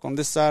 He'd walk on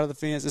this side of the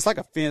fence. It's like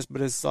a fence, but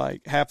it's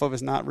like half of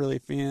it's not really a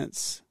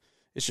fence.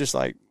 It's just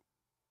like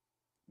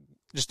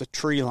just a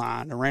tree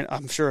line.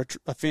 I'm sure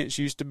a fence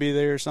used to be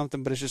there or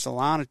something, but it's just a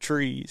line of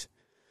trees.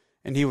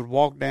 And he would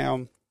walk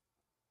down.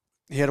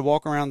 He had to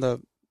walk around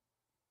the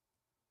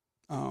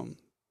I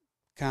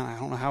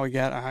don't know how he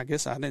got, I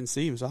guess I didn't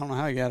see him, so I don't know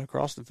how he got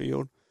across the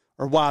field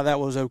or why that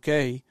was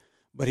okay.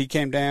 But he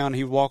came down,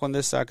 he would walk on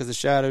this side because the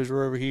shadows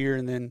were over here,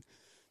 and then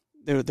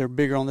they're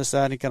bigger on this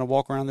side. And he kind of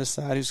walk around this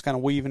side. He was kind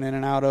of weaving in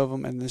and out of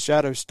them, and the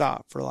shadows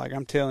stopped for, like,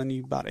 I'm telling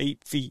you, about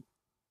 8 feet.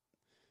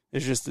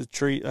 It's just a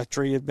tree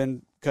had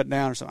been cut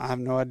down or something. I have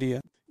no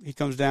idea. He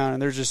comes down,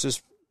 and there's just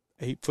this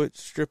 8-foot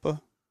strip of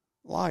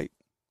light.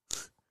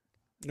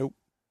 Nope.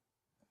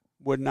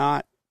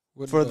 Wouldn't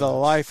for the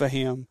life of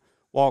him,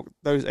 walk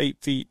those 8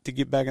 feet to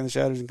get back in the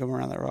shadows and come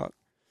around that rock.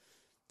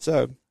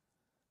 So,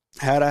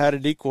 had I had a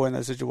decoy in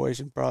that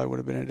situation, probably would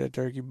have been a dead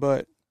turkey.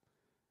 But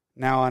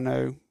now I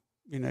know,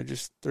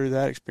 just through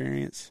that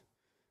experience,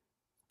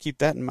 keep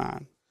that in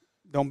mind.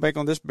 Don't bank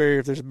on this barrier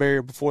if there's a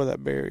barrier before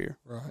that barrier.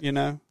 Right.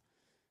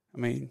 I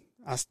mean,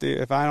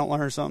 if I don't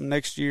learn something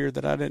next year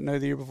that I didn't know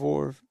the year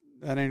before,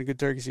 that ain't a good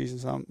turkey season.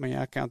 So,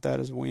 I count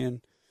that as a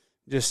win.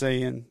 Just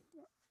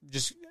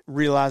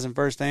realizing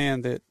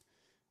firsthand that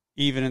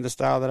even in the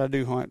style that I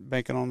do hunt,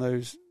 banking on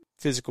those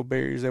physical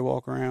barriers they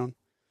walk around,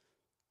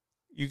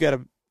 you got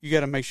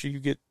to make sure you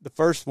get the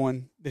first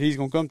one that he's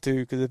going to come to,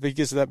 because if he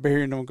gets to that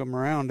barrier and don't come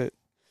around it,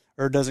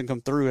 or doesn't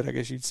come through it, I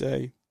guess you'd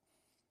say,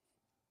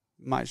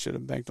 should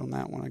have banked on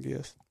that one, I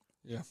guess.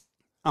 Yeah.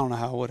 I don't know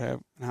how I would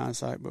have in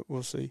hindsight, but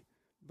we'll see.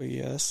 But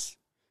yes,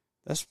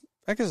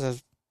 I guess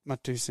that's my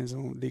 2 cents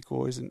on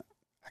decoys, and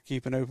I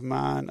keep an open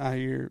mind.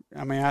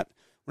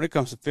 When it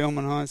comes to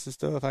filming hunts and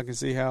stuff, I can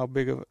see how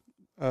big of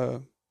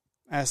a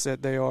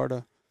asset they are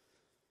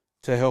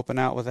to helping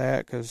out with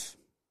that, because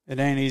it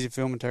ain't easy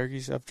filming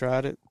turkeys. I've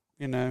tried it,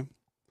 and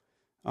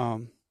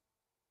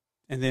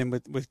then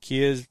with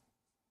kids,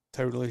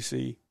 totally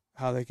see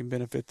how they can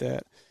benefit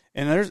that.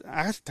 And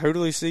I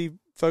totally see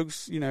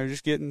folks,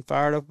 just getting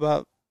fired up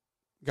about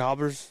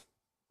gobblers,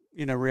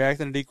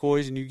 reacting to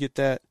decoys, and you get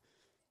that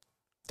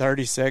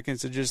 30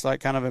 seconds of just like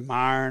kind of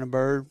admiring a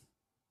bird,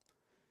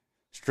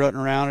 strutting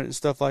around it and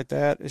stuff like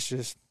that. It's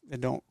just,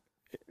 it don't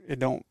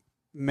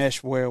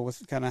mesh well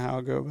with kind of how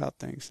I go about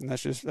things. And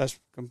that's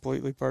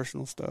completely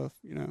personal stuff,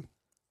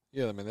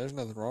 Yeah, there's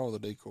nothing wrong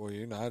with a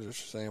decoy. I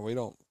just saying we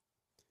don't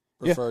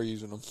prefer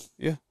using them.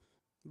 Yeah.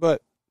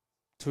 But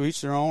to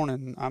each their own,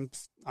 and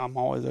I'm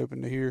always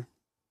open to hear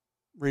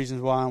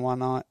reasons why and why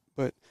not.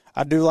 But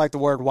I do like the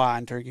word why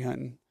in turkey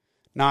hunting.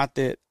 Not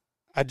that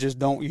I just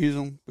don't use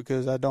them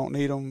because I don't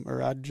need them,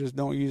 or I just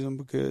don't use them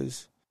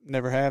because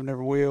never have,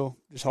 never will,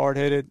 just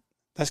hard-headed.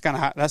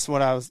 That's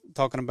what I was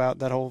talking about.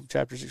 That whole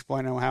chapter's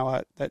explaining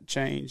how that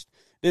changed.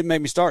 It didn't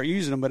make me start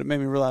using them, but it made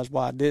me realize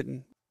why I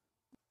didn't.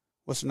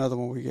 What's another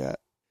one we got?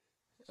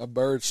 A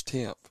bird's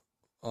temp.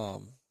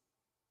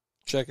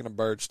 Checking a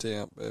bird's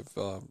temp.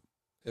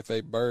 If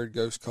a bird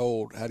goes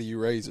cold, how do you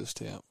raise his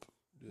temp?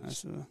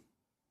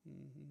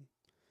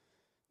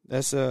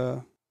 That's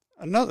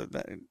another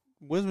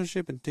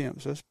woodsmanship and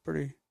temps. That's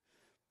pretty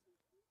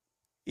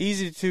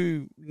easy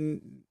to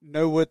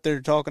know what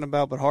they're talking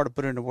about, but hard to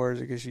put into words,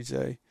 I guess you'd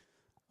say.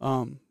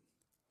 But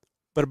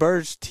a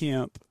bird's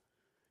temp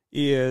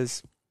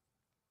is,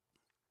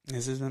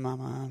 this is in my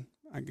mind,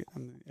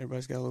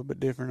 everybody's got a little bit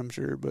different, I'm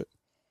sure, but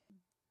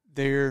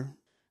their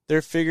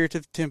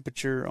figurative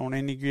temperature on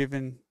any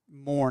given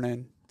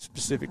morning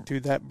specific to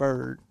that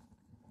bird.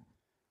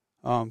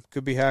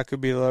 Could be high,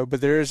 could be low, but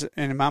there is,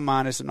 and in my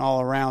mind, it's an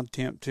all-around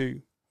temp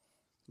too.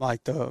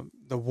 Like the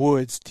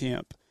woods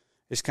temp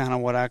is kind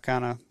of what I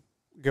kind of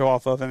go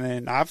off of. And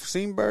then I've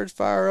seen birds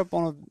fire up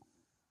on a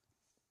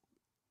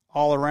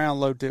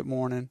all-around low tip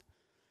morning,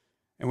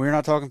 and we're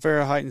not talking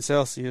Fahrenheit and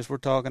Celsius. We're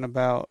talking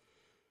about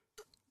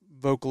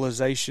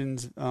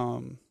vocalizations,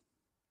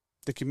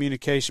 the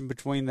communication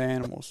between the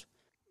animals,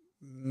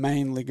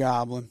 mainly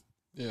gobbling.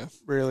 Yeah.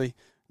 Really.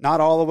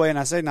 Not all the way, and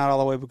I say not all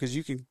the way because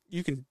you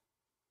can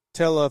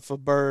tell if a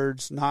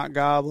bird's not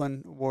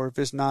gobbling or if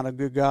it's not a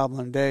good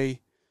gobbling day.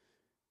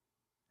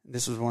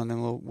 This was one of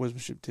them little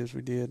woodsmanship tips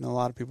we did, and a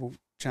lot of people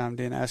chimed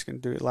in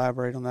asking to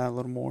elaborate on that a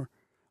little more.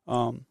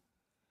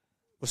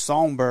 With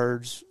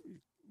songbirds,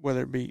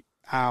 whether it be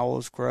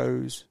owls,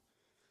 crows,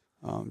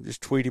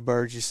 just Tweety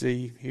birds you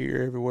see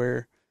here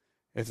everywhere,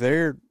 if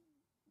they're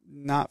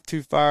not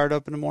too fired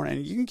up in the morning,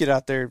 and you can get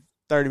out there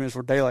 30 minutes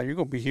before daylight, you're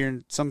going to be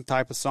hearing some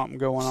type of something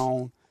going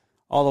on,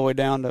 all the way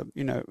down to,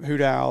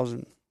 hoot owls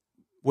and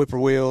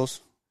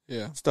whippoorwills,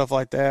 stuff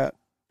like that.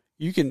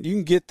 You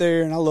can get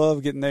there, and I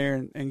love getting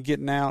there and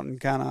getting out and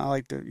kind of, I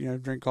like to,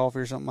 drink coffee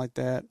or something like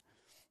that,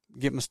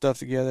 get my stuff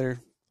together,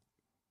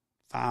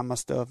 find my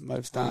stuff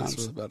most times. That's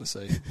what I was about to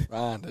say.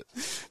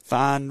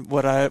 Find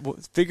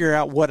it. Figure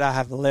out what I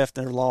have left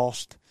or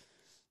lost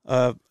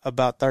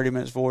about 30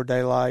 minutes before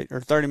daylight,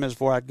 or 30 minutes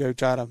before I'd go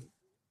try to,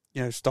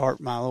 start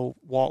my little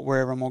walk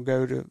wherever I'm going to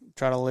go to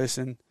try to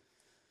listen.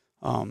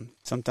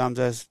 Sometimes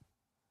that's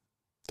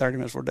 30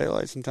 minutes before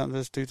daylight. Sometimes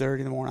that's 2:30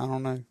 in the morning. I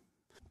don't know.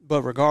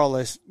 But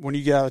regardless, when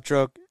you get out of the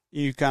truck,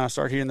 you kind of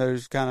start hearing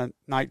those kind of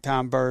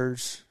nighttime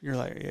birds. You're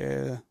like,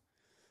 yeah,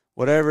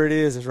 whatever it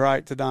is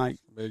right tonight.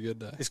 Be a good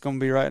day. It's going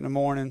to be right in the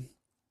morning.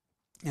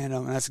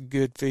 And that's a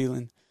good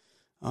feeling.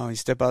 You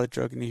step out of the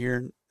truck and you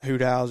hear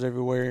hoot owls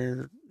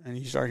everywhere, and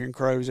you start hearing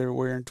crows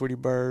everywhere and Tweety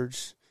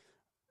birds.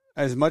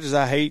 As much as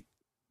I hate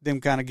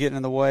them kind of getting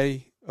in the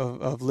way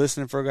of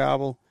listening for a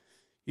gobble,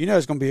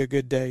 it's going to be a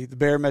good day. The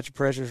barometric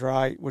pressure is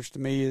right, which to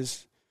me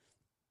is,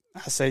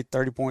 I say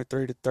 30.3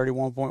 to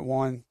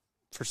 31.1.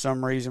 For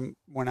some reason,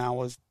 when I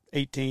was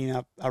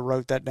 18, I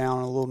wrote that down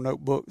in a little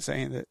notebook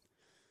saying that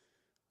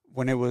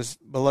when it was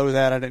below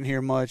that, I didn't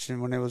hear much,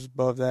 and when it was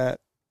above that,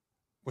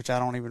 which I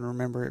don't even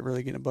remember it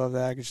really getting above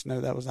that, I just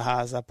know that was the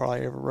highest I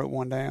probably ever wrote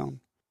one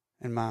down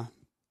in my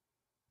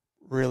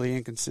really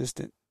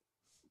inconsistent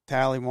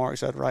tally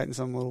marks I'd write in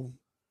some little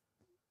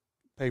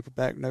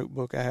paperback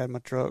notebook I had in my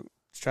truck.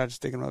 Just tried to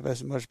stick in my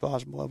vest as much as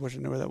possible. I wish I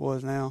knew where that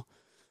was now.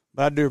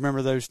 But I do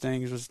remember those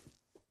things. Was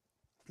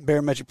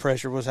barometric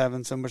pressure was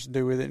having so much to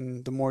do with it,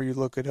 and the more you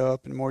look it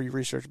up and the more you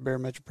research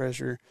barometric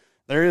pressure,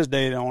 there is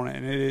data on it,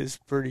 and it is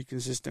pretty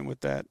consistent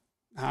with that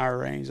higher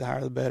range. The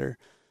higher the better.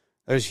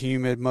 Those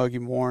humid, muggy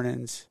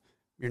mornings,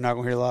 you're not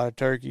going to hear a lot of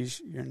turkeys.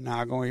 You're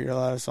not going to hear a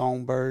lot of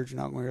songbirds.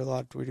 You're not going to hear a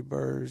lot of Tweety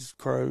birds,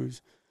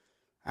 crows,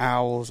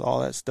 owls, all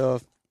that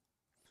stuff.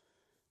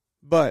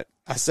 But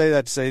I say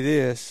that to say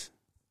this: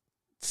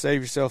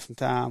 save yourself some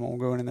time on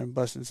going in there and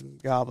busting some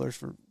gobblers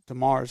for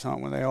tomorrow's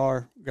hunt when they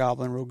are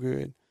gobbling real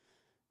good.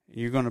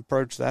 You're going to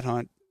approach that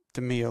hunt,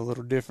 to me, a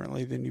little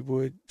differently than you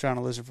would trying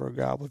to listen for a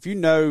gobble. If you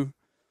know,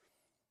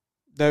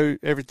 though,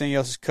 everything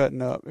else is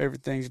cutting up,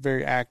 everything's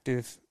very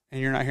active,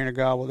 and you're not hearing a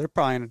gobble, they're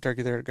probably in a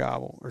turkey there to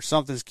gobble, or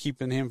something's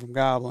keeping him from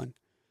gobbling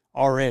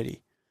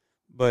already.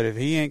 But if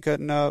he ain't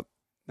cutting up,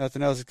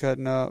 nothing else is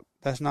cutting up,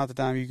 that's not the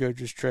time you go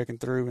just trekking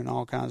through and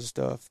all kinds of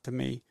stuff, to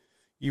me.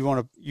 You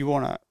want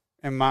to,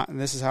 and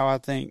this is how I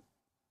think,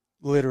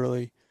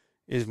 literally,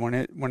 is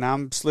when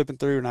I'm slipping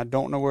through and I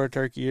don't know where a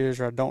turkey is,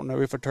 or I don't know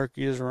if a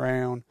turkey is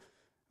around,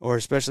 or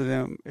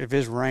especially if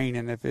it's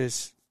raining, if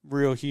it's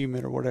real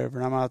humid or whatever,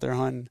 and I'm out there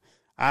hunting,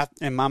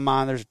 in my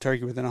mind, there's a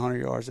turkey within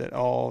 100 yards at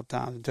all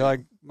times. Until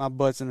my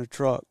butt's in a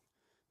truck,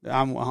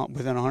 I'm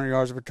within 100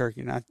 yards of a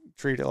turkey, and I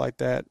treat it like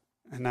that.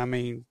 And I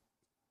mean,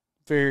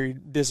 very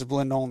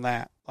disciplined on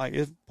that. Like,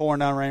 it's pouring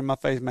down rain, my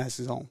face mask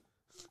is on,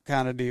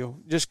 kind of deal.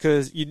 Just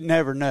because you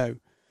never know,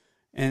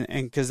 and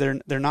because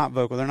they're not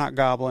vocal, they're not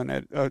gobbling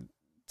at the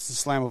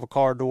slam of a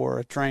car door or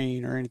a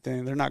train or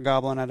anything. They're not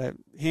gobbling at a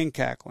hen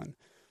cackling.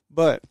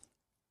 But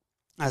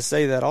I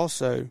say that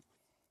also,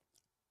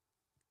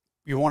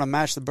 you want to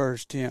match the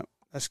bird's temp.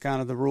 That's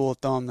kind of the rule of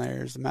thumb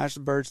there, is to match the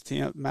bird's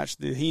temp, match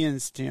the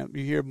hen's temp.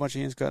 You hear a bunch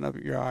of hens cutting up,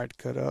 you're all right to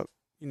cut up.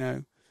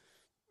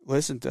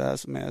 Listen to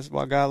us, man. That's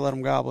why I got to let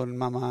them gobble in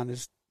my mind,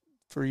 is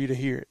for you to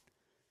hear it.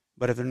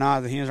 But if they're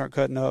not, the hens aren't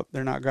cutting up,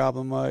 they're not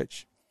gobbling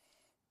much,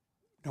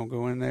 don't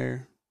go in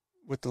there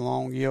with the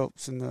long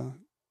yelps and the,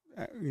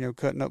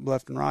 cutting up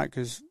left and right,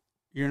 because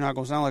you're not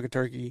going to sound like a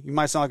turkey. You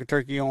might sound like a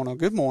turkey on a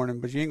good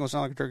morning, but you ain't going to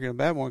sound like a turkey on a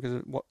bad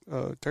morning,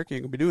 because turkey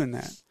ain't going to be doing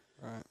that.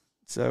 Right.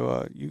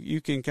 So you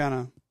can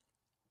kind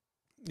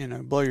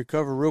of, blow your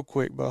cover real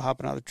quick by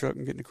hopping out of the truck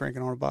and getting to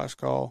cranking on a box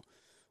call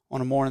on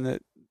a morning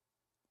that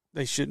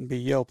they shouldn't be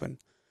yelping.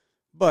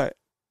 But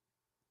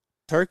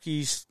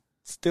turkeys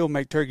still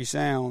make turkey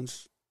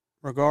sounds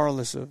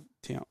regardless of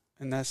temp.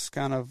 And that's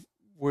kind of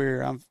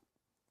where I'm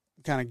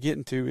kind of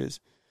getting to, is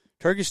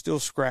turkeys still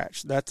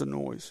scratch. That's a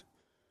noise.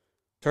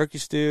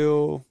 Turkeys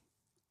still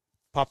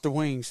pop their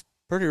wings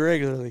pretty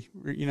regularly.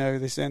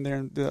 They stand there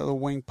and do that little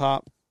wing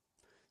pop.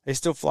 They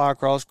still fly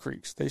across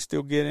creeks. They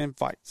still get in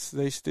fights.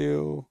 They'll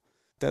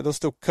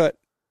still cut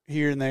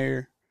here and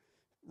there.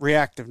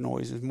 Reactive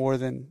noises more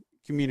than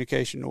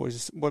communication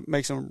noises. What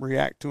makes them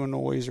react to a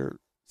noise or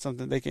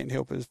something they can't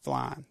help is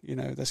flying.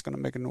 That's going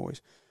to make a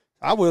noise.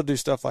 I will do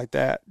stuff like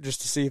that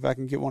just to see if I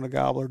can get one to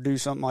gobble or do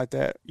something like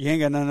that. You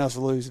ain't got nothing else to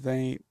lose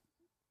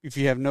if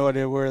you have no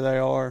idea where they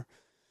are.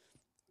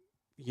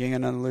 You ain't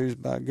got nothing to lose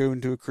by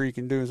going to a creek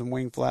and doing some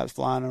wing flaps,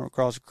 flying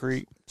across a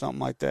creek, something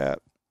like that.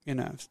 You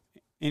know,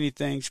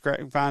 anything,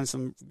 find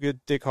some good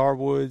thick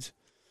hardwoods.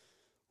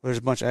 There's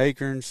a bunch of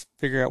acorns.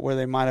 Figure out where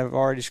they might have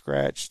already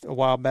scratched a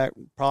while back.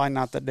 Probably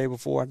not that day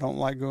before. I don't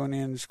like going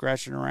in and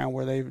scratching around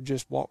where they've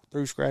just walked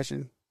through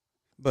scratching.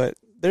 But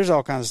there's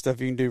all kinds of stuff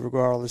you can do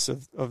regardless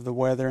of the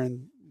weather,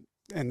 and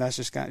that's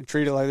just kind of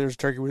treat it like there's a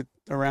turkey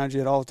around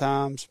you at all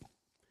times.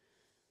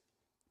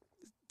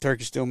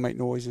 Turkeys still make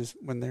noises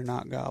when they're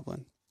not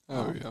gobbling.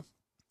 Oh, yeah.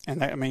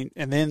 And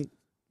and then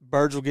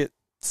birds will get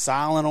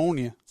silent on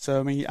you. So,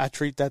 I mean, I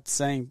treat that the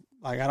same.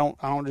 Like, I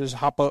don't just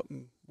hop up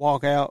and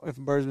walk out if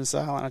a bird's been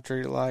silent. I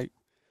treat it like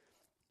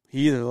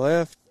he either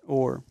left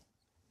or,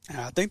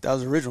 I think that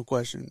was the original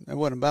question. It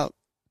wasn't about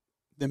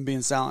them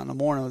being silent in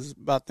the morning. It was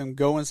about them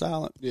going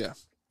silent. Yeah.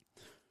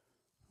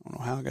 I don't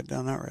know how I got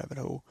down that rabbit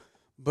hole.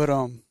 But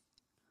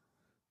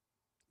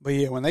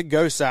yeah, when they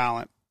go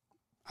silent,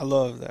 I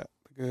love that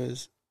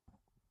because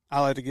I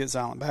like to get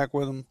silent back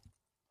with them.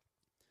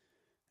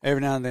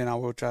 Every now and then I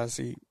will try to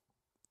see,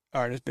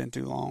 all right, it's been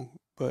too long.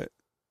 But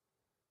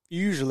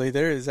usually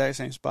they're the exact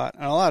same spot.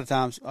 And a lot of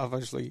times,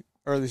 obviously,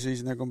 early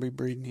season, they're going to be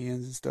breeding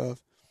hens and stuff.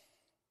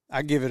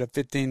 I give it a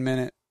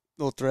 15-minute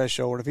little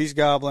threshold. If he's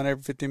gobbling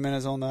every 15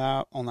 minutes on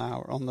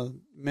the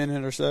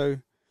minute or so,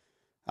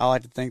 I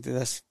like to think that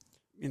that's,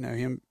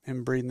 him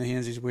breeding the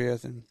hens he's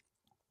with, and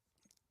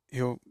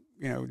he'll,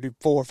 do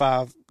 4 or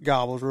 5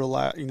 gobbles real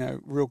loud,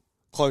 real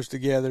close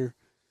together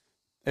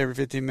every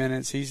 15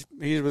 minutes. He's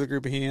with a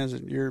group of hens,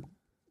 and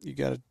you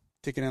got to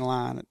ticket in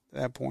line at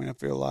that point. I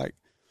feel like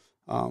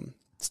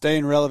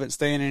staying relevant,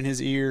 staying in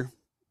his ear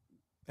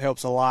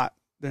helps a lot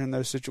during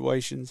those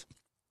situations.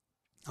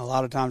 A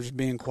lot of times just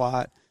being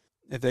quiet.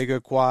 If they go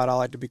quiet, I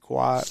like to be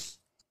quiet.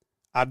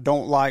 I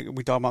don't like,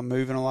 we talked about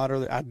moving a lot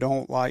earlier, I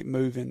don't like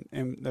moving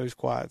in those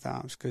quiet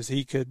times because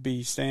he could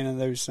be standing in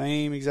those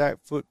same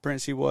exact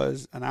footprints he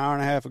was an hour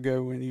and a half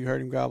ago when you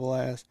heard him gobble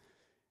ass,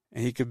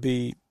 and he could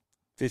be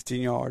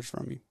 15 yards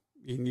from you.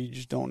 You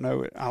just don't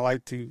know it. I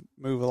like to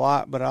move a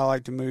lot, but I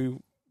like to move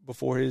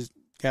before he's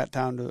got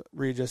time to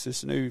readjust his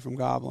snoot from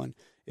gobbling.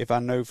 If I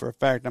know for a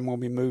fact I'm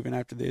going to be moving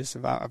after this,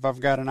 if I've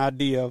got an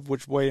idea of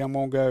which way I'm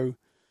going to go,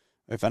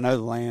 if I know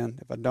the land,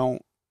 if I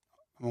don't,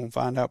 I'm going to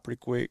find out pretty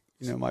quick.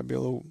 Might be a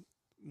little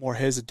more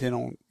hesitant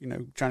on,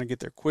 trying to get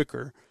there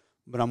quicker,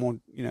 but I'm going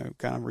to,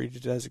 kind of read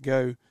it as it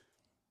go.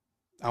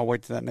 I'll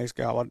wait till that next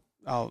gobble.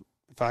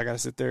 If I got to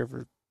sit there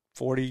for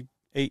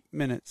 48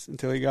 minutes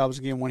until he gobbles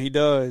again. When he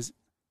does,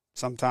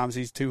 sometimes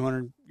he's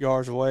 200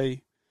 yards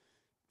away.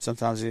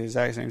 Sometimes he's in the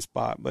exact same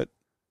spot, but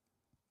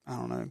I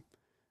don't know.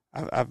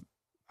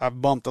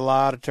 I've bumped a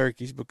lot of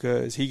turkeys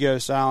because he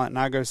goes silent and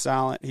I go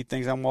silent. He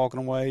thinks I'm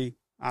walking away.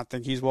 I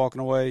think he's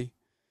walking away.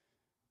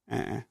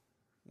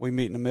 We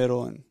meet in the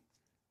middle and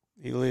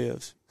he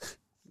lives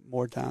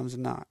more times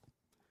than not.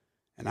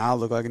 And I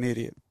look like an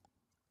idiot.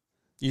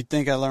 You'd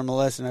think I learned my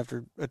lesson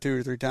after 2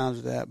 or 3 times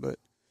of that, but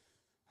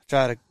I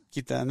try to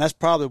keep that. And that's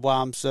probably why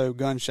I'm so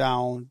gun shy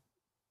on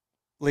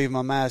leaving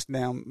my mask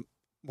down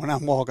when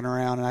I'm walking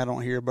around and I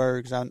don't hear a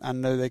bird because I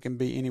know they can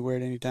be anywhere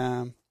at any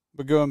time.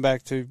 But going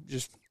back to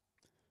just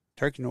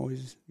turkey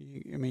noises,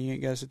 you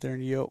ain't got to sit there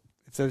and yelp.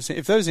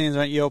 If those hens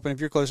aren't yelping, if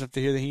you're close enough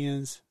to hear the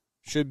hens,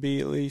 should be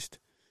at least,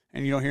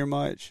 and you don't hear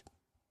much,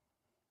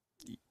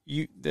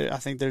 I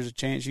think there's a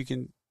chance you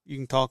can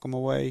talk them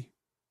away.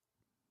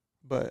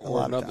 But a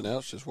lot of nothing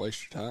else, just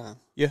waste your time.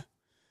 Yeah,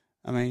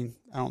 I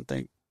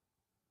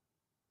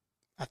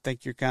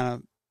think you're kind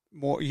of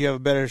more. You have a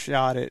better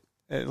shot at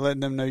letting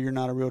them know you're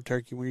not a real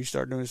turkey when you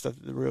start doing stuff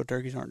that the real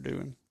turkeys aren't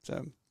doing. So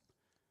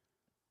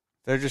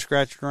if they're just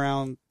scratching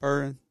around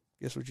purring,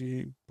 guess what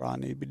you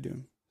probably need to be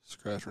doing?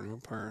 Scratching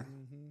and purring.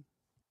 Mm-hmm.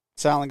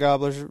 Silent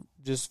gobblers are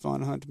just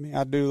fun to hunt to me.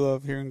 I do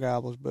love hearing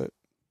gobbles, but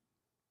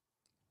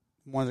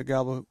ones that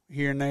gobble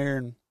here and there,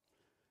 and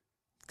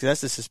cause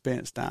that's the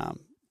suspense time.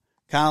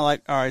 Kind of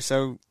like, all right,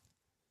 so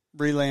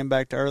relaying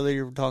back to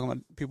earlier, we're talking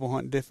about people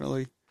hunting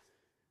differently,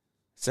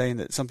 saying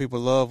that some people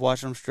love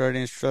watching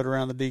them strut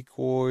around the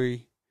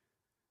decoy.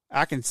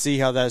 I can see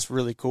how that's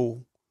really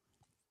cool.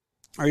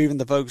 Or even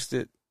the folks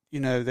that,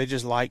 they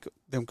just like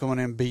them coming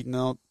in and beating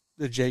up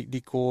the Jake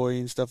decoy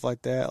and stuff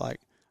like that. Like,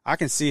 I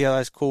can see how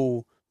that's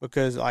cool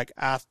because, like,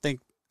 I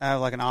think I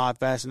have, like, an odd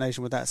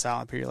fascination with that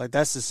silent period. Like,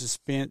 that's the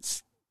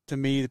suspense to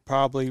me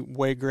probably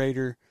way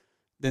greater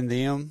than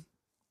them.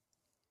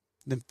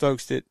 Than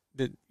folks that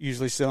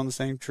usually sit on the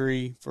same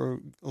tree for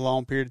a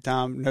long period of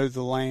time, know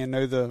the land,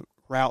 know the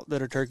route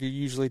that a turkey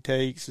usually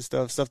takes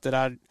and stuff that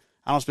I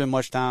don't spend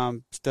much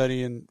time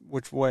studying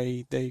which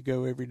way they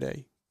go every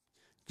day.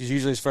 Because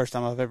usually it's the first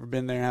time I've ever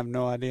been there and I have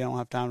no idea. I don't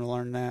have time to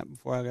learn that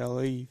before I got to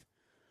leave.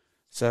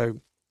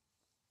 So,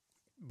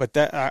 but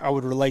that I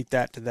would relate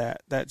that to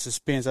that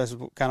suspense. That's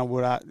kind of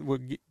what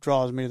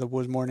draws me to the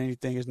woods more than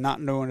anything is not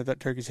knowing if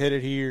that turkey's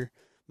headed here.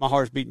 My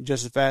heart's beating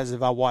just as fast as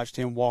if I watched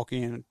him walk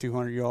in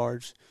 200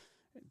 yards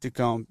to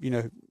come,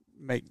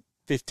 make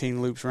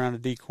 15 loops around a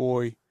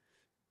decoy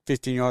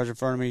 15 yards in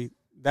front of me.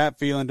 That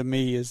feeling to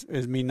me is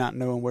me not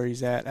knowing where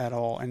he's at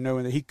all, and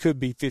knowing that he could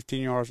be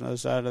 15 yards on the other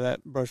side of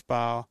that brush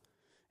pile,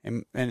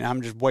 and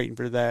I'm just waiting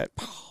for that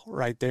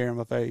right there in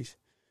my face.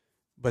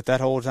 But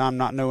that whole time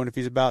not knowing if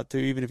he's about to,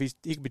 even if he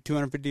could be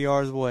 250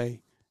 yards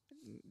away,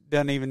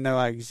 doesn't even know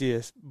I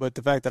exist. But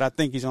the fact that I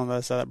think he's on the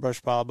other side of that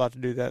brush pile about to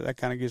do that, that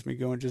kind of gets me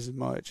going just as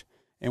much.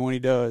 And when he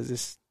does,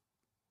 it's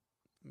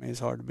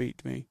hard to beat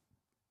to me.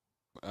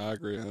 I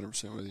agree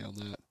 100% with you on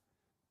that.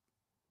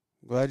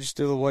 Glad you're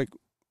still awake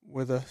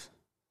with us.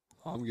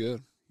 I'm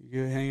good. You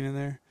good hanging in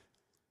there?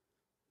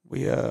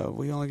 We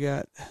only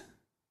got,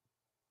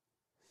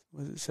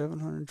 was it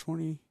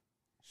 720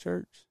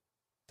 shirts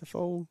to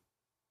fold?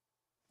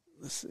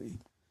 Let's see.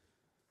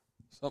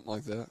 Something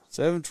like that.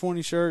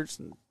 720 shirts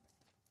and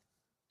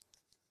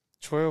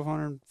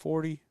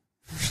 1,240.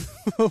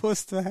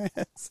 What's the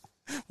hats?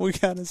 We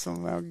got to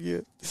somehow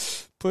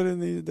put in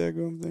these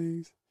daggum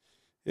things.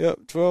 Yep,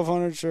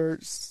 1,200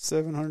 shirts,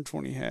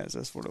 720 hats.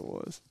 That's what it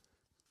was.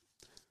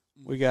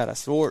 We got to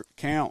sort,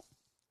 count,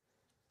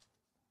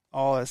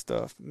 all that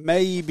stuff.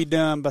 May be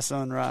done by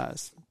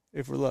sunrise,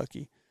 if we're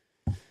lucky.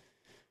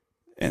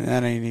 And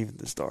that ain't even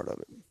the start of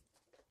it.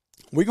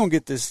 We're going to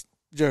get this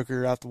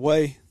joker out the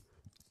way,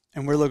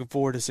 and we're looking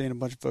forward to seeing a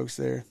bunch of folks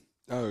there.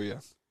 Oh, yeah.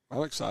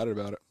 I'm excited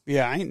about it.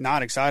 Yeah, I ain't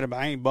not excited, but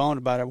I ain't bummed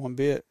about it one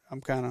bit.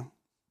 I'm kind of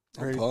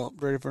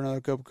ready for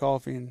another cup of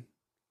coffee and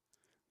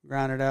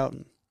grind it out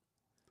and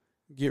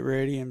get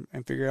ready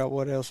and figure out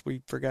what else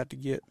we forgot to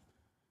get.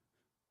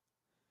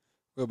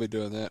 We'll be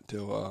doing that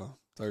till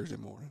Thursday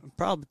morning.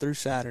 Probably through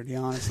Saturday,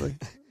 honestly.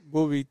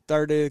 We'll be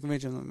third day of the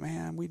convention. Like,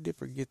 man, we did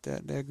forget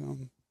that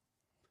daggum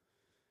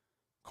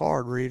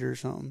card reader or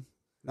something.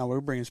 No,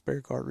 we're bringing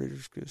spare card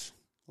readers because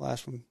the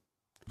last one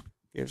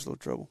gave us a little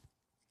trouble.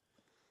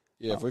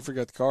 Yeah, if we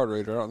forgot the card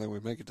reader, I don't think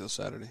we'd make it till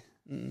Saturday.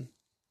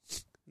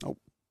 Nope.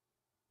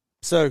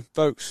 So,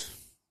 folks,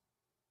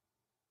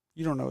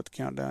 you don't know what the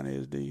countdown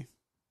is, do you?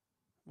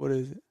 What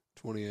is it?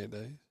 28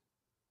 days.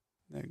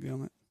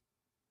 Dadgummit.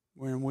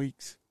 We're in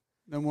weeks.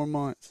 No more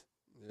months.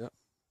 Yep.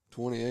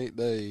 28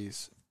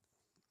 days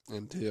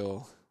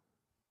until,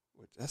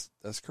 which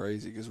that's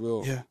crazy because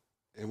we'll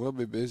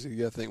be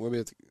busy. I think we'll be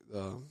at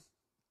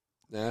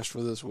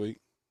Nashville this week.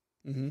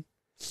 Mm-hmm.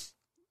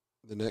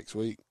 The next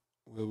week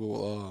we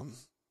will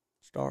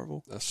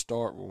Starkville. That's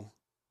Starkville.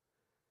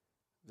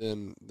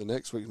 Then the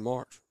next week's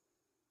March.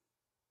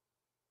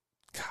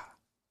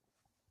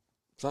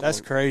 God,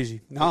 that's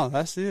crazy. No,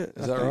 that's it.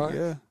 Is that right?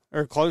 Yeah,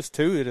 or close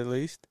to it at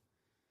least.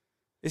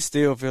 It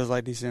still feels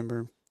like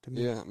December to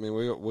me. Yeah, I mean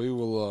we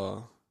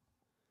will.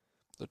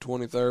 The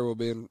 23rd will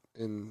be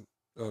in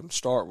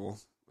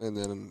Starkville, and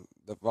then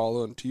the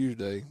following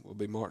Tuesday will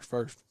be March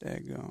 1st.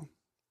 Daggone.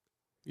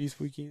 Youth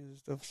weekends and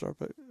stuff start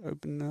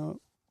opening up.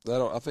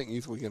 I think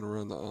Youth Weekend will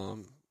run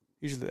the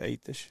usually the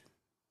 8th-ish.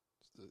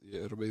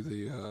 Yeah, it'll be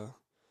the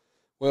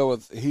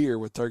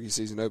with turkey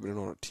season opening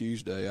on a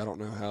Tuesday. I don't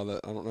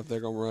know if they're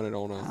gonna run it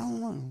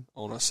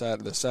on a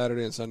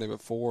Saturday and Sunday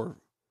before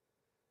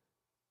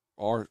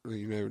our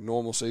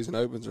normal season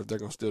opens, or if they're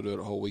gonna still do it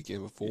a whole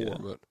weekend before. Yeah.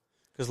 But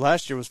because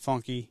last year was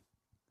funky.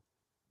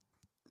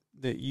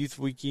 The Youth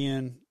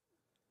Weekend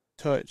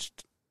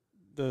touched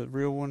the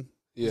real one.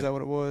 Yeah. Is that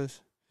what it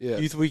was? Yeah.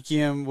 Youth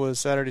Weekend was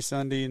Saturday,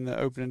 Sunday, and the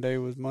opening day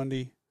was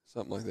Monday.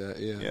 Something like that,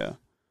 yeah. Yeah.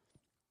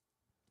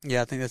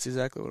 Yeah, I think that's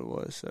exactly what it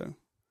was. So,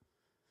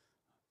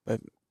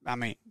 but, I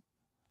mean,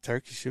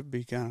 turkey should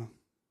be kind of...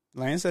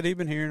 Lance said he'd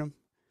been hearing them.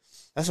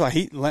 That's why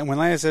when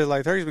Lance said,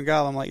 like, turkey's been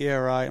gobbling, I'm like, yeah,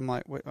 right. I'm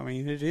like, wait, I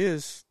mean, it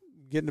is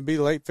getting to be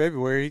late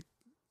February.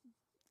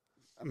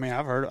 I mean,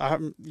 I've heard...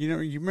 you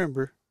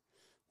remember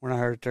when I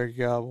heard a turkey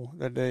gobble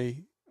that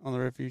day on the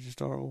Refuge in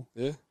Starkville?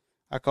 Yeah.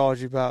 I called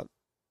you about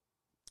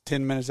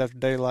 10 minutes after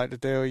daylight to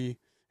tell you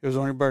it was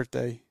on your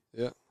birthday.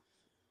 Yeah.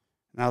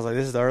 And I was like,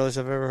 this is the earliest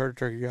I've ever heard a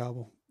turkey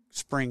gobble.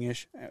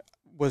 Springish.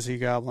 Was he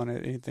gobbling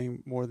at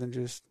anything more than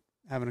just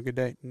having a good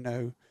day?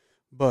 No.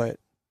 But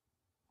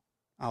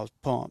I was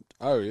pumped.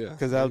 Oh, yeah.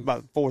 Because that was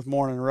about the fourth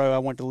morning in a row. I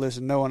went to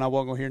listen knowing I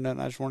wasn't going to hear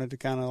nothing. I just wanted to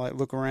kind of like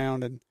look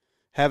around and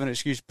have an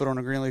excuse to put on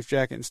a green leaf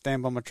jacket and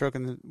stand by my truck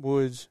in the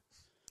woods.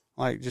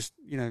 Like just,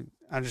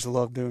 I just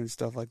love doing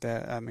stuff like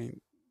that. I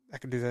mean, I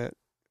could do that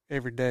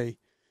every day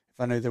if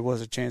I knew there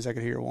was a chance I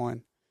could hear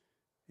one.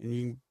 And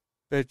you can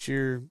bet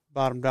your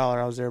bottom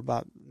dollar I was there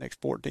about the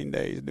next 14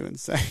 days doing the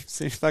same.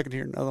 See if I could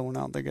hear another one.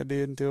 I don't think I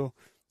did until,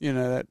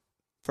 that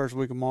first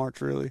week of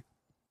March, really.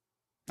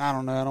 I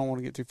don't know. I don't want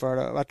to get too far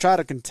up. I try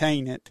to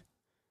contain it.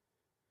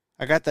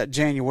 I got that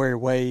January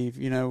wave,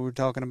 we were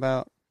talking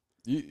about.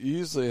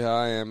 Usually how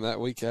I am that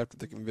week after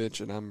the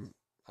convention,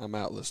 I'm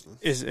out listening.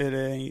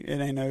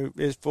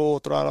 It's full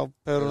throttle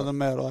pedal to the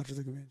metal after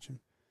the convention.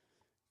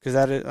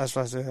 Because that's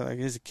why I said, like,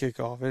 it's a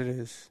kickoff. It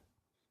is.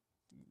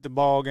 The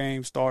ball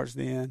game starts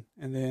then,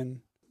 and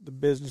then the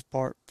business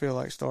part feel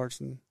like starts,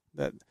 and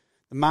that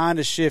the mind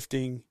is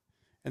shifting,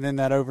 and then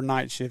that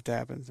overnight shift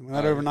happens. And when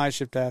that overnight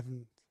shift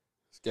happens,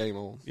 it's game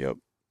on. Yep,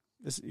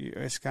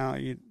 it's kind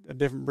of like a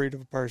different breed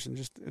of a person,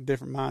 just a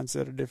different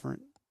mindset, a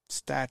different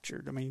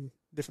stature. I mean,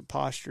 different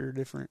posture,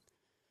 different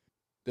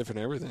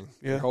everything.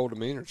 Yeah. Your whole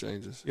demeanor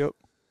changes. Yep.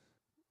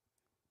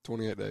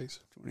 28 days.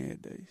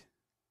 28 days.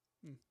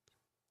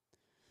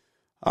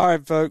 All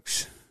right,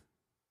 folks.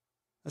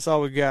 That's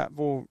all we got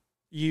for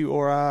you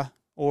or I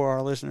or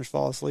our listeners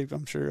fall asleep.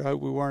 I'm sure. I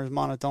hope we weren't as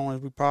monotone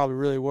as we probably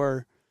really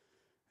were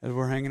as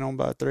we're hanging on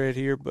by a thread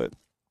here. But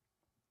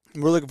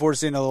we're looking forward to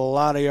seeing a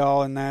lot of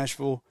y'all in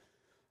Nashville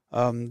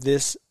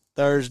this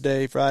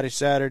Thursday, Friday,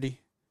 Saturday.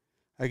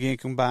 Again,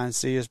 come by and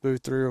see us,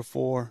 booth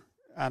 304.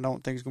 I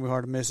don't think it's going to be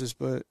hard to miss us,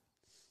 but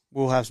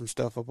we'll have some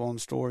stuff up on the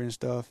story and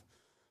stuff.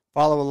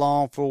 Follow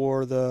along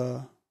for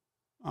the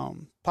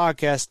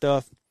podcast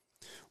stuff.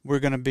 We're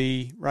going to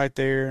be right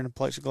there in a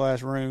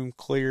plexiglass room,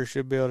 clear,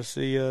 should be able to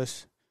see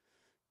us.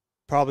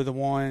 Probably the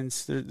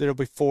ones, there'll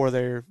be 4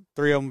 there.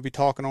 3 of them will be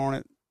talking on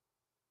it.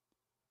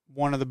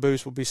 One of the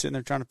booths will be sitting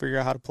there trying to figure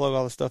out how to plug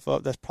all the stuff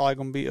up. That's probably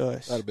going to be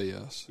us. That'll be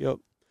us. Yep.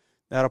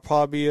 That'll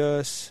probably be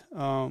us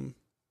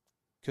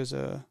because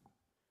we're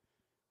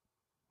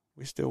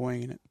still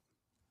winging it.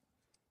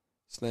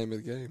 It's the name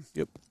of the game.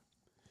 Yep.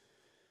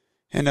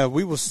 And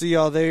we will see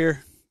y'all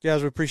there.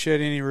 Guys, we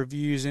appreciate any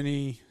reviews,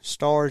 any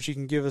stars you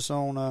can give us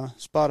on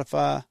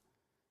Spotify.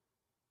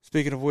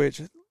 Speaking of which,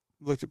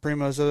 looked at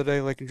Primos the other day.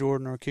 Lake and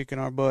Jordan are kicking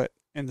our butt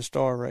in the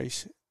star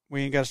race.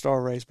 We ain't got a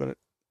star race, but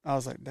I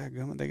was like,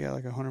 dadgummit, they got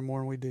like 100 more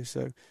than we do.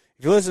 So if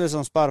you listen to this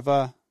on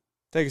Spotify,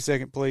 take a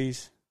second,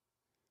 please.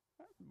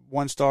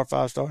 1 star,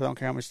 5 stars. I don't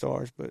care how many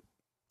stars, but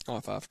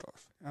 5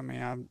 stars. I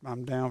mean,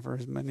 I'm down for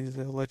as many as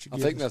they'll let you. I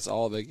think that's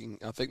all they can.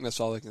 I think that's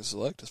all they can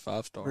select is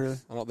 5 stars. Really?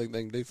 I don't think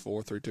they can do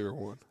 4, 3, 2, or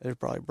 1. They're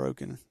probably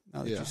broken.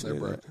 Now that Yeah, you say they're that.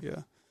 broken.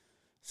 Yeah.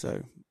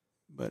 So,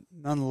 but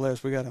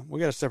nonetheless, we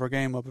gotta step our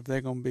game up if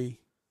they're gonna be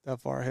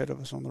that far ahead of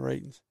us on the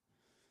ratings.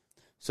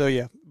 So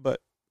yeah,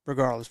 but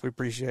regardless, we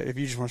appreciate it. If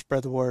you just want to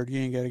spread the word,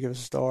 you ain't got to give us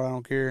a star. I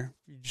don't care.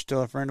 You just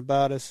tell a friend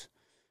about us,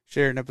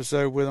 share an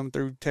episode with them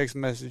through text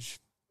message.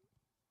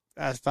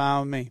 That's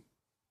fine with me.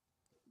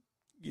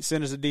 You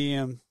send us a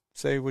DM.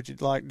 Say what you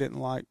like, didn't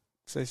like.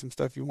 Say some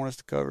stuff you want us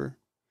to cover.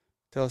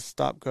 Tell us to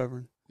stop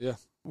covering. Yeah.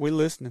 We're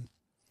listening.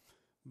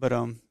 But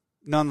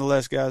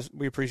nonetheless, guys,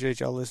 we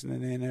appreciate y'all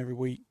listening in every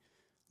week.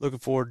 Looking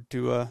forward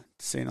to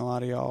seeing a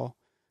lot of y'all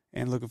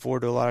and looking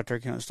forward to a lot of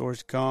turkey hunting stories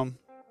to come.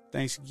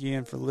 Thanks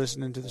again for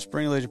listening to the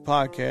Spring Legion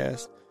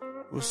podcast.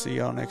 We'll see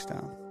y'all next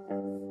time.